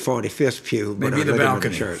Christie in the 45th pew. Maybe the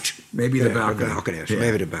balcony. Maybe the balcony.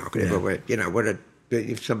 Maybe the balcony. Yeah. But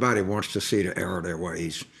if somebody wants to see the error of their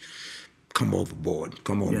ways, come overboard.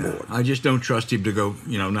 Come on board. I just don't trust him to go,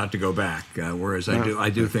 not to go back. Whereas I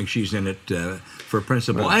do think she's in it for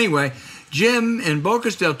principle. Right. Anyway, Jim in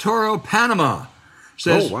Bocas del Toro, Panama,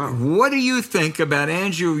 says, what do you think about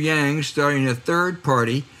Andrew Yang starting a third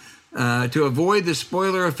party to avoid the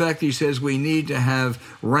spoiler effect? He says we need to have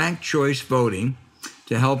ranked choice voting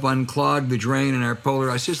to help unclog the drain in our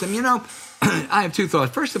polarized system. I have two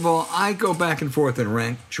thoughts. First of all, I go back and forth in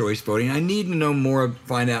ranked choice voting. I need to know more,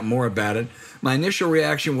 find out more about it. My initial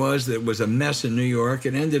reaction was that it was a mess in New York.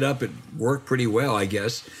 It worked pretty well, I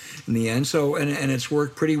guess, in the end. So, and it's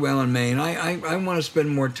worked pretty well in Maine. I want to spend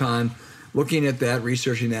more time looking at that,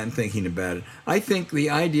 researching that, and thinking about it. I think the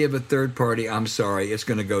idea of a third party, I'm sorry, it's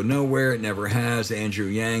going to go nowhere. It never has. Andrew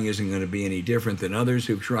Yang isn't going to be any different than others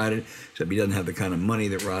who've tried it, except he doesn't have the kind of money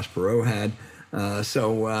that Ross Perot had.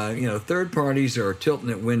 Third parties are tilting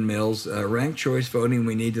at windmills. Ranked choice voting,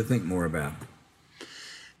 we need to think more about.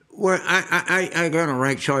 Well, I got a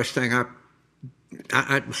ranked choice thing. I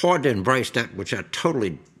hard to embrace that, which I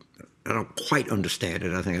don't quite understand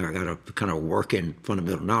it. I think I got to kind of work in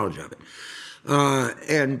fundamental knowledge of it.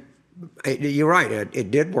 And you're right.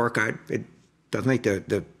 It did work. I think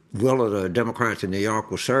the will of the Democrats in New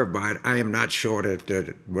York was served by it. I am not sure that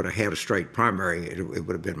it would have had a straight primary. It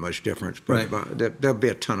would have been much different. But there'll be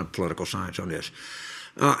a ton of political science on this.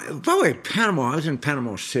 By the way, Panama, I was in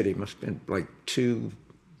Panama City, must have been like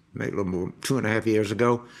maybe a little more, 2.5 years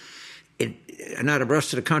ago. Now the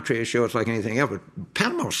rest of the country is sure it's like anything else, but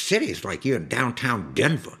Panama City is like you're in downtown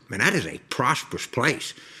Denver. Man, that is a prosperous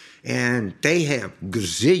place. And they have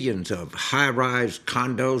gazillions of high-rise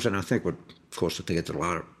condos, and I think it's a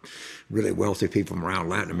lot of really wealthy people from around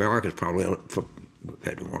Latin America. It's probably,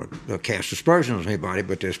 I don't want to cast aspersions on anybody,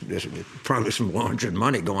 but there's probably some laundering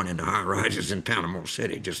money going into high-rises in Panama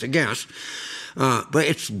City, just a guess. But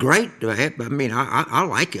it's great. I mean, I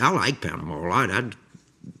like Panama a lot. I'd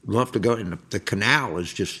love to go. And the canal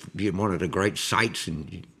is just one of the great sights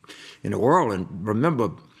in the world. And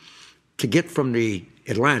remember, to get from the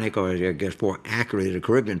Atlantic, or I guess more accurately, the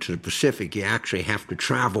Caribbean to the Pacific, you actually have to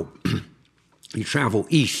travel. You travel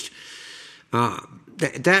east.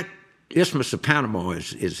 That Isthmus of Panama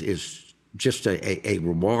is just a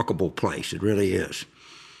remarkable place. It really is.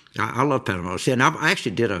 I love Panama. See, and I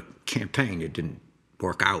actually did a campaign. It didn't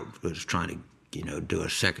work out. I was trying to do a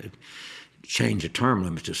second change the term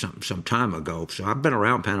limits to something some time ago. So I've been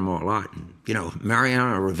around Panama a lot. And,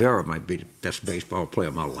 Mariano Rivera might be the best baseball player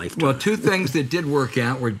of my lifetime. Well, two things that did work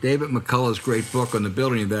out were David McCullough's great book on the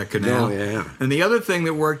building of that canal. Oh, yeah. And the other thing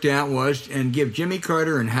that worked out was, and give Jimmy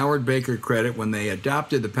Carter and Howard Baker credit, when they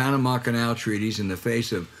adopted the Panama Canal treaties in the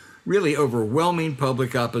face of really overwhelming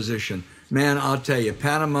public opposition. Man, I'll tell you,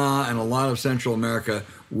 Panama and a lot of Central America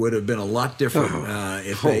would have been a lot different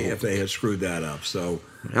if they had screwed that up. So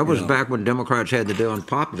that was back when Democrats had to do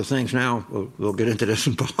unpopular things. Now we'll get into this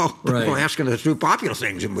in Paul. People asking us to do popular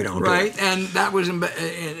things and we don't. Right, do it. And that was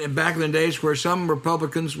back in the days where some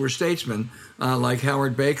Republicans were statesmen, like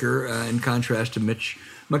Howard Baker, in contrast to Mitch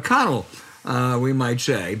McConnell. We might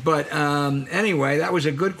say, but anyway, that was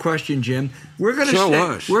a good question, Jim. We're going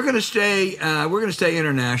to stay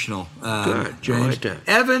international, Good. James. I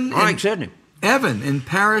like that. Evan in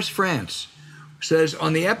Paris, France, says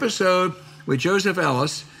on the episode with Joseph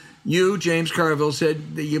Ellis, You, James Carville,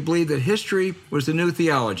 said that you believe that history was the new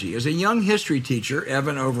theology. As a young history teacher,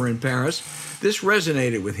 Evan over in Paris, this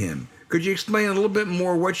resonated with him. Could you explain a little bit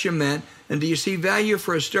more what you meant, and do you see value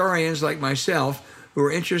for historians like myself who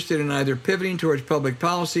are interested in either pivoting towards public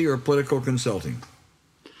policy or political consulting?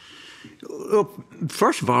 Well,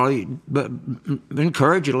 first of all,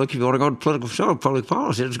 encourage you to look, if you want to go to public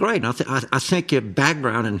policy, it's great. And I think your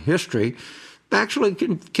background in history actually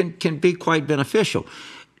can be quite beneficial.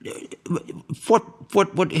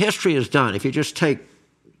 What history has done, if you just take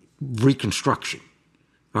Reconstruction,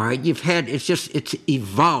 all right, it's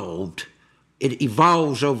evolved. It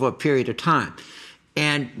evolves over a period of time.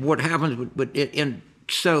 And what happens with it, and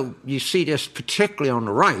so you see this particularly on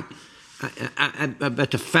the right, I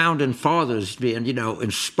bet the founding fathers being,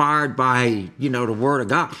 inspired by, the Word of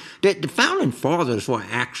God. The founding fathers were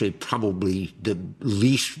actually probably the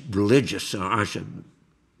least religious,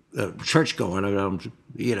 church-going,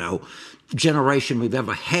 generation we've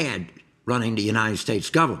ever had running the United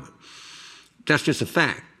States government. That's just a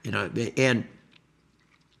fact, And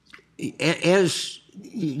as,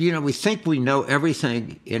 we think we know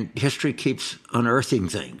everything, and history keeps unearthing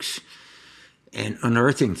things. And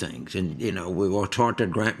we were taught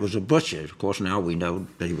that Grant was a butcher. Of course, now we know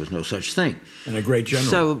that he was no such thing. And a great general.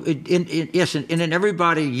 So, yes, and then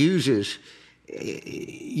everybody uses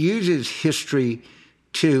history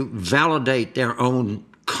to validate their own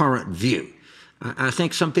current view. I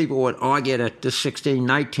think some people would argue that the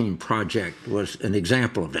 1619 Project was an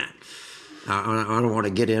example of that. I don't want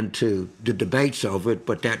to get into the debates over it,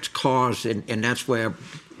 but that's caused, and that's where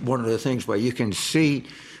one of the things where you can see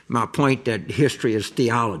my point that history is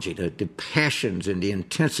theology, the passions and the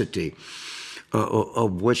intensity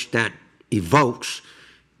of which that evokes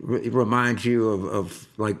reminds you of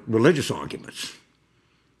like religious arguments.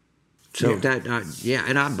 So by the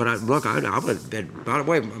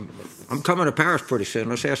way, I'm coming to Paris pretty soon.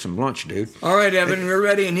 Let's have some lunch, dude. All right, Evan, we're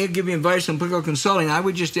ready, and he'll give you advice on political consulting. I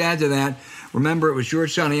would just add to that, remember it was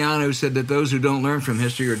George Santayana who said that those who don't learn from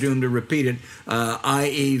history are doomed to repeat it,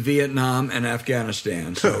 i.e. Vietnam and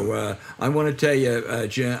Afghanistan. So I want to tell you,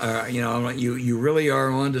 Jim, you really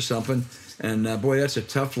are onto something, and boy, that's a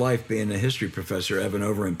tough life being a history professor, Evan,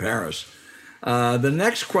 over in Paris. The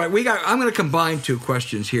next question, I'm going to combine two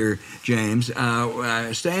questions here, James.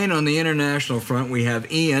 Staying on the international front, we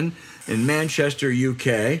have Ian in Manchester, UK,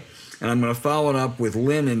 and I'm going to follow it up with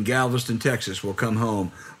Lynn in Galveston, Texas. We'll come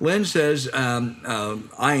home. Lynn says, Ian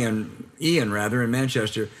in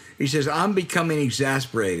Manchester, he says, I'm becoming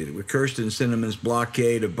exasperated with Kyrsten Sinema's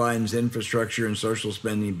blockade of Biden's infrastructure and social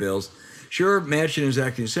spending bills. Sure, Manchin is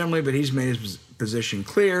acting similarly, but he's made his position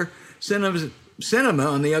clear.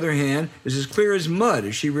 Sinema, on the other hand, is as clear as mud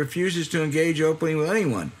as she refuses to engage openly with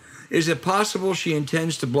anyone. Is it possible she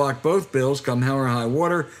intends to block both bills come hell or high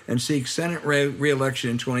water and seek Senate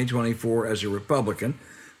re-election in 2024 as a Republican?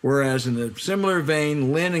 Whereas in a similar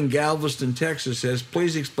vein, Lynn in Galveston, Texas says,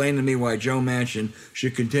 please explain to me why Joe Manchin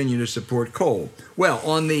should continue to support coal. Well,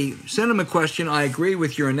 on the Sinema question, I agree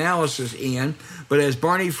with your analysis, Ian, but as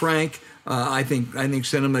Barney Frank, I think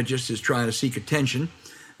Sinema just is trying to seek attention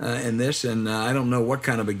in this, and I don't know what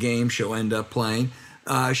kind of a game she'll end up playing.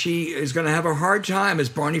 She is going to have a hard time, as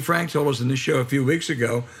Barney Frank told us in this show a few weeks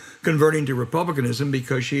ago, converting to Republicanism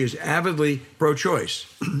because she is avidly pro-choice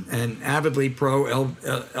and avidly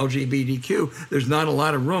pro-LGBTQ. There's not a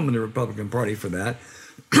lot of room in the Republican Party for that.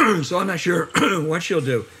 So I'm not sure what she'll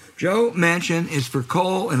do. Joe Manchin is for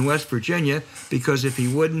coal in West Virginia because if he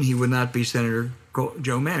wouldn't, he would not be Senator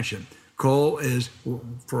Joe Manchin. Coal is,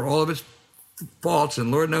 for all of its faults,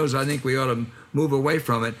 and Lord knows I think we ought to move away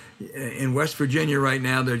from it. In West Virginia right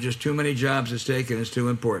now, there are just too many jobs at stake, and it's too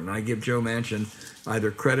important. I give Joe Manchin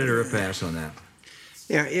either credit or a pass on that.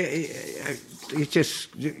 Yeah, it's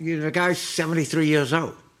just, the guy's 73 years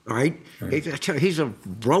old, right? He's a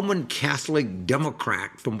Roman Catholic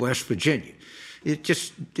Democrat from West Virginia.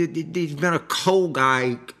 He's been a coal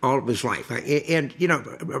guy all of his life. And,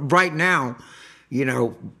 right now,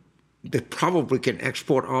 they probably can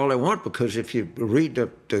export all they want because if you read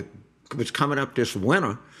what's coming up this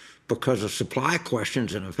winter because of supply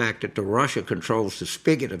questions and the fact that Russia controls the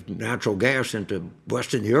spigot of natural gas into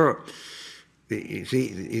Western Europe,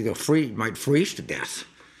 he might freeze to death.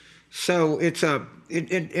 So it's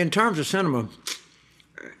in terms of Sinema,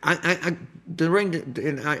 I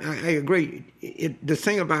agree. The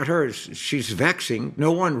thing about her is she's vexing.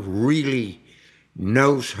 No one really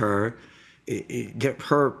knows her.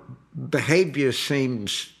 Her behavior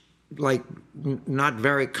seems like not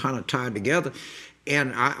very kind of tied together.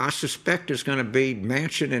 And I suspect it's going to be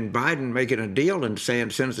Manchin and Biden making a deal and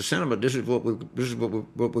saying, Senator Sinema, this is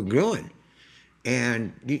what we're doing.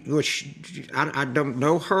 and which I don't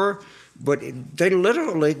know her, but they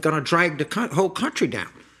literally going to drag the whole country down.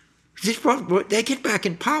 They get back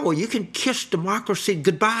in power, you can kiss democracy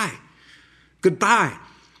goodbye. Goodbye.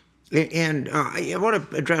 And I want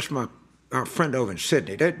to address our friend over in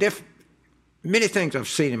Sydney. There are many things I've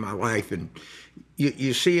seen in my life, and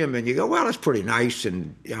you see them and you go, well, it's pretty nice,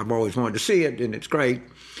 and I've always wanted to see it, and it's great.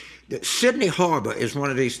 Sydney Harbor is one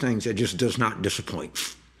of these things that just does not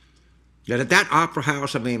disappoint. That at that opera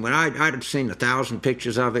house, I mean, when I'd seen 1,000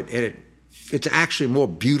 pictures of it, and it's actually more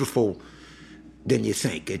beautiful than you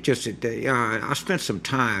think. I spent some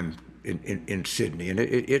time in Sydney, and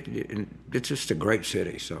it's just a great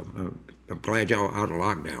city. So I'm glad y'all out of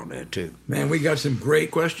lockdown there too. Man, we got some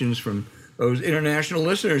great questions from those international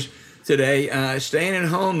listeners today. Staying at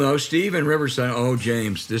home though, Steve in Riverside. Oh,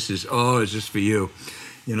 James, is this for you?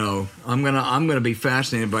 You know, I'm gonna be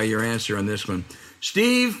fascinated by your answer on this one.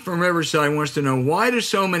 Steve from Riverside wants to know, why do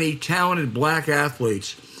so many talented black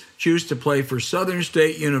athletes choose to play for Southern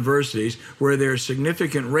state universities where there's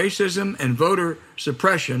significant racism and voter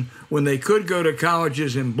suppression when they could go to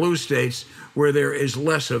colleges in blue states where there is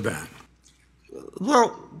less of that?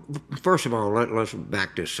 Well, first of all, let's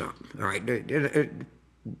back this up. All right, let's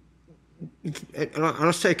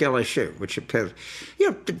take LSU, which has,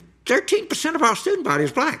 13% of our student body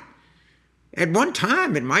is black. At one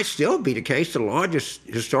time, it might still be the case, the largest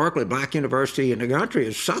historically black university in the country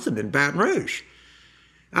is Southern in Baton Rouge.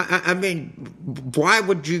 I mean, why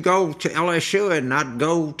would you go to LSU and not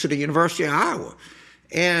go to the University of Iowa?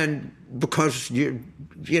 And because, and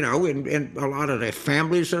a lot of their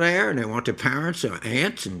families are there, and they want their parents or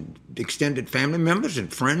aunts and extended family members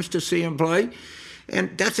and friends to see them play.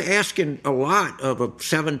 And that's asking a lot of a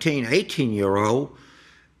 17, 18-year-old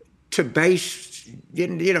to base,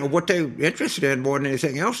 what they're interested in more than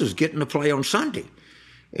anything else is getting to play on Sunday.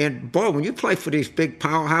 And, boy, when you play for these big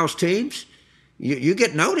powerhouse teams, you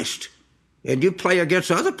get noticed. And you play against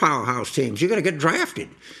other powerhouse teams, you're going to get drafted.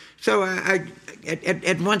 So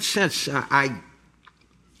at one sense, I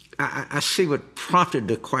see what prompted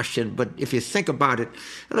the question, but if you think about it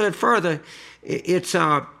a little bit further,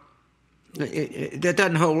 that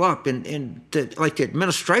doesn't hold up. Like the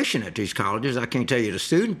administration at these colleges, I can't tell you the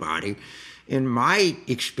student body, in my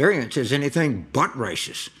experience, is anything but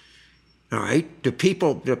racist. All right, the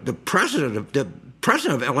president of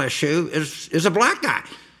LSU is a black guy.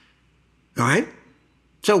 All right.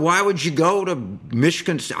 So why would you go to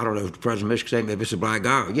Michigan? I don't know if the president of Michigan State, maybe it's a black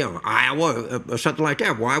guy, or, Iowa or something like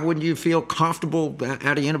that. Why wouldn't you feel comfortable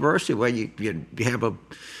at a university where you have and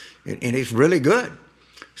it's really good?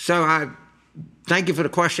 So I thank you for the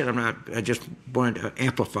question. I just wanted to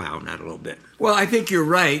amplify on that a little bit. Well, I think you're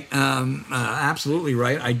right, absolutely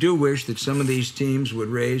right. I do wish that some of these teams would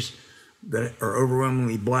raise that are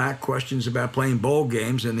overwhelmingly black questions about playing bowl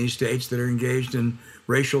games in these states that are engaged in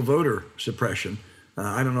racial voter suppression.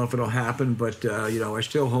 I don't know if it'll happen, but, I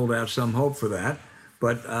still hold out some hope for that.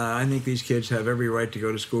 But I think these kids have every right to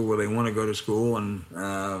go to school where they want to go to school, and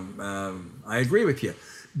I agree with you.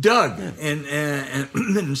 Doug in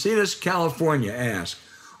Encinitas, California asks,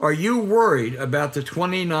 are you worried about the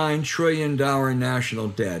 $29 trillion national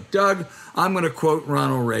debt? Doug, I'm going to quote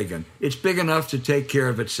Ronald Reagan. It's big enough to take care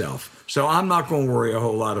of itself. So I'm not going to worry a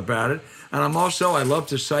whole lot about it. And I love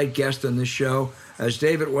to cite guests on this show, as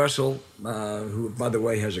David Wessel, who, by the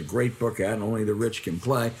way, has a great book out, Only the Rich Can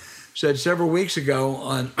Play, said several weeks ago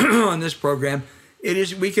on on this program,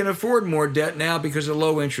 we can afford more debt now because of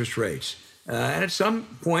low interest rates. And at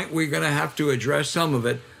some point, we're going to have to address some of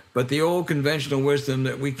it. But the old conventional wisdom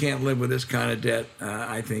that we can't live with this kind of debt,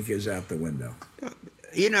 I think, is out the window.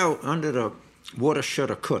 Under the woulda,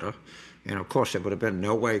 shoulda, coulda, and of course there would have been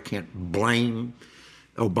no way you can't blame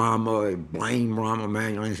Obama or blame Rahm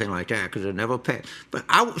Emanuel or anything like that because it never passed. But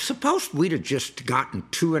I suppose we'd have just gotten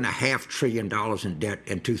 $2.5 trillion in debt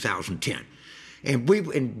in 2010. And we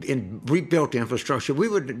rebuilt the infrastructure. We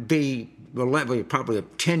would be probably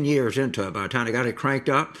 10 years into it by the time they got it cranked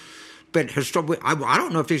up. But I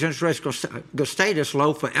don't know if these interest rates are going to stay this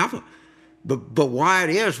low forever. But why it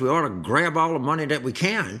is, we ought to grab all the money that we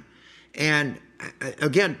can. And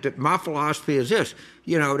again, my philosophy is this.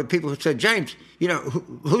 The people who said, James,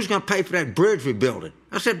 who's going to pay for that bridge rebuilding?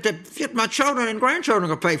 I said, my children and grandchildren are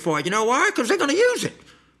going to pay for it. You know why? Because they're going to use it.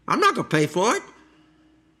 I'm not going to pay for it.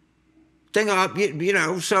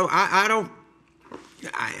 So I don't.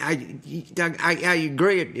 I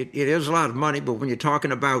agree. It is a lot of money, but when you're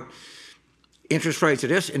talking about interest rates of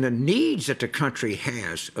this and the needs that the country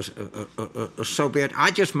has are so bad,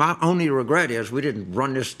 my only regret is we didn't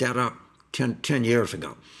run this debt up 10 years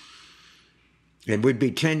ago. And we'd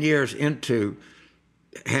be 10 years into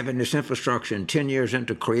having this infrastructure and 10 years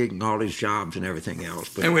into creating all these jobs and everything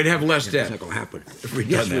else. But and we'd have less debt. It's not going to happen.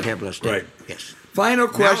 Yes, we'd have less debt. Right. Yes. Final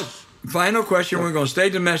question. We're going to stay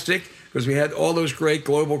domestic because we had all those great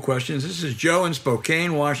global questions. This is Joe in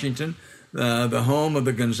Spokane, Washington, the home of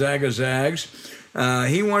the Gonzaga Zags.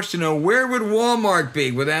 He wants to know, where would Walmart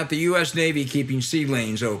be without the U.S. Navy keeping sea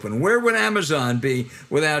lanes open? Where would Amazon be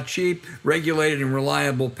without cheap, regulated, and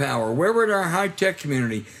reliable power? Where would our high-tech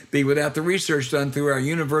community be without the research done through our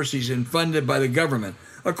universities and funded by the government?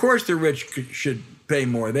 Of course the rich should pay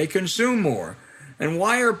more. They consume more. And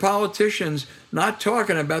why are politicians not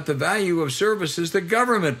talking about the value of services the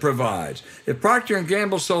government provides? If Procter &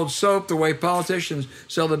 Gamble sold soap the way politicians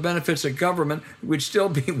sell the benefits of government, we'd still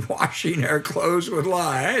be washing our clothes with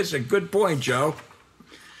lye. That's a good point, Joe.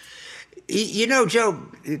 You know, Joe,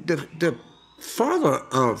 the father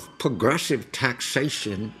of progressive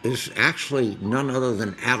taxation is actually none other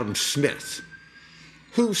than Adam Smith,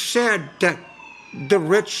 who said that the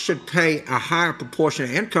rich should pay a higher proportion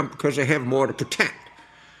of income because they have more to protect.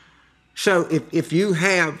 So if you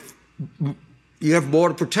have more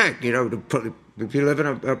to protect, you know, if you live in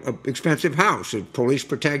a expensive house, if police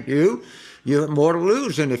protect you, you have more to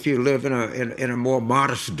lose than if you live in a more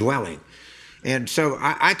modest dwelling. And so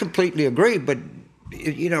I completely agree. But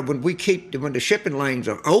you know, when the shipping lanes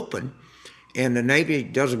are open, and the Navy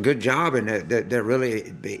does a good job, and they're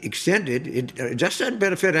really extended, it just doesn't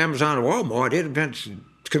benefit Amazon or Walmart. It benefits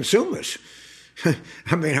consumers.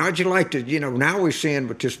 I mean, how'd you like to, you know, now we're seeing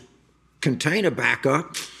with this container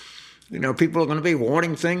backup, you know, people are going to be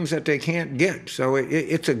wanting things that they can't get. So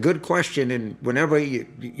it's a good question. And whenever, you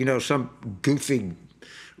know, some goofy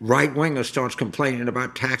right-winger starts complaining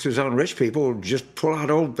about taxes on rich people, just pull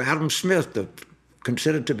out old Adam Smith,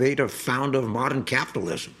 considered to be the founder of modern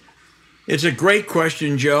capitalism. It's a great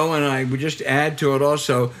question, Joe, and I would just add to it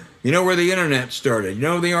also, you know where the Internet started. You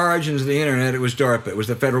know the origins of the Internet, it was DARPA. It was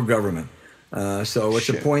the federal government. So it's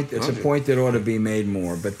a point that ought to be made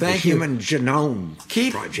more. But thank you. Human Genome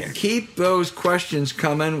Project. Keep those questions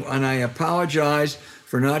coming, and I apologize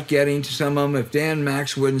for not getting to some of them. If Dan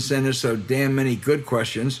Max wouldn't send us so damn many good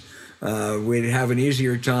questions, we'd have an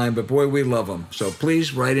easier time. But boy, we love them. So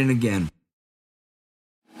please write in again.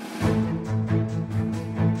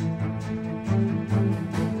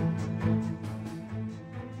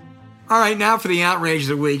 All right, now for the outrage of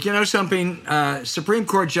the week. You know something? Supreme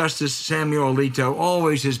Court Justice Samuel Alito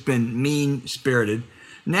always has been mean-spirited.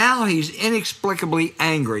 Now he's inexplicably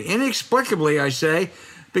angry. Inexplicably, I say,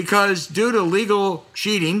 because due to legal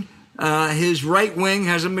cheating, his right wing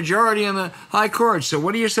has a majority in the high court. So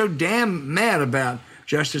what are you so damn mad about,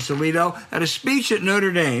 Justice Alito? At a speech at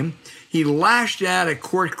Notre Dame, he lashed out at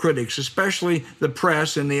court critics, especially the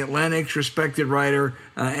press and the Atlantic's respected writer,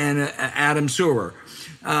 Adam Serwer.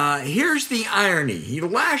 Here's the irony. He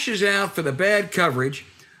lashes out for the bad coverage,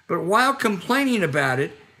 but while complaining about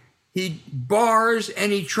it, he bars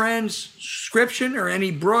any transcription or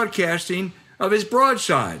any broadcasting of his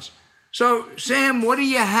broadsides. So, Sam, what do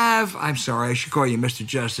you have? I'm sorry, I should call you Mr.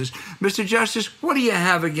 Justice. Mr. Justice, what do you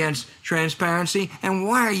have against transparency, and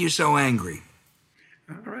why are you so angry?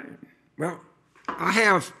 All right. Well,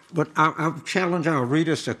 I'll challenge our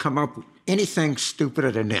readers to come up with anything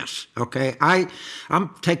stupider than this, okay?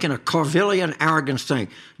 I'm taking a Carvillian arrogance thing.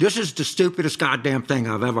 This is the stupidest goddamn thing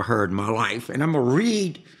I've ever heard in my life, and I'm going to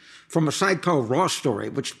read from a site called Raw Story,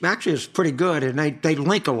 which actually is pretty good, and they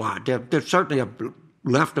link a lot. They're certainly a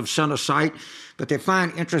left of center site, but they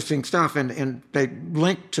find interesting stuff, and they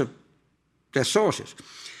link to their sources.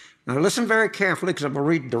 Now listen very carefully, because I'm going to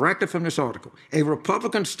read directly from this article. A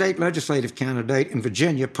Republican state legislative candidate in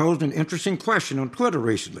Virginia posed an interesting question on Twitter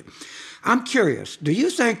recently. I'm curious, do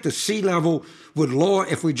you think the sea level would lower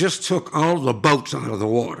if we just took all the boats out of the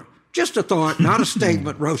water? Just a thought, not a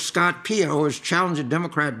statement, wrote Scott Pio, who is challenging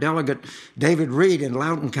Democrat delegate David Reed in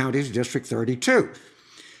Loudoun County's District 32.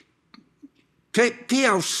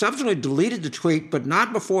 Pio subsequently deleted the tweet, but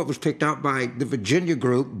not before it was picked up by the Virginia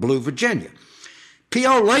group Blue Virginia.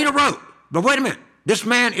 Pio later wrote, but wait a minute, this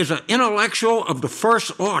man is an intellectual of the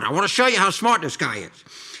first order. I want to show you how smart this guy is.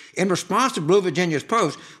 In response to Blue Virginia's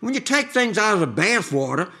post, when you take things out of the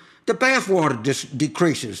bathwater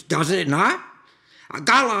decreases, does it not? I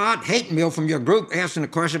got a lot hate mail from your group asking a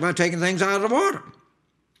question about taking things out of the water.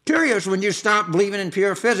 Curious, when you stop believing in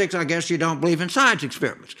pure physics, I guess you don't believe in science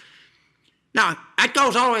experiments. Now, that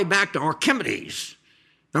goes all the way back to Archimedes,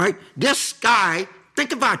 right? This guy,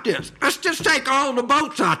 think about this. Let's just take all the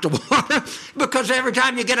boats out the water, because every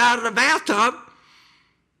time you get out of the bathtub,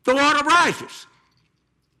 the water rises.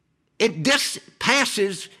 This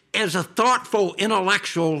passes as a thoughtful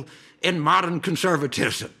intellectual in modern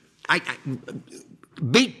conservatism.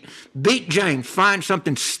 beat James. Find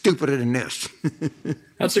something stupider than this.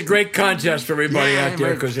 That's a great contest for everybody out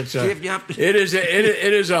there because it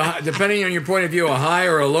is a depending on your point of view a high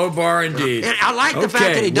or a low bar indeed. I like the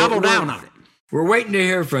fact that he doubled down on it. We're waiting to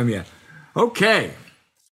hear from you. Okay.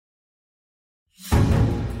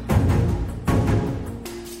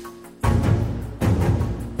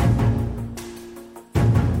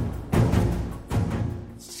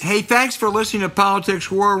 Hey, thanks for listening to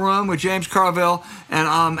Politics War Room with James Carville, and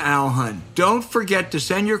I'm Al Hunt. Don't forget to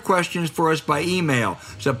send your questions for us by email.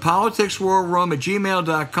 So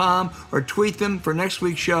politicswarroom@gmail.com or tweet them for next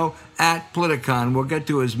week's show at Politicon. We'll get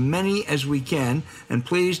to as many as we can, and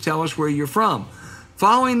please tell us where you're from.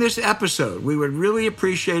 Following this episode, we would really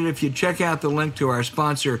appreciate it if you'd check out the link to our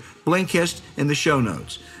sponsor, Blinkist, in the show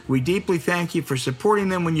notes. We deeply thank you for supporting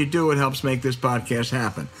them. When you do, it helps make this podcast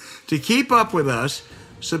happen. To keep up with us,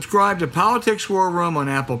 subscribe to Politics War Room on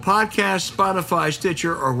Apple Podcasts, Spotify,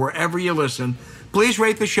 Stitcher, or wherever you listen. Please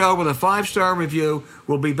rate the show with a 5-star review.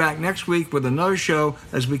 We'll be back next week with another show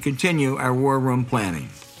as we continue our War Room planning.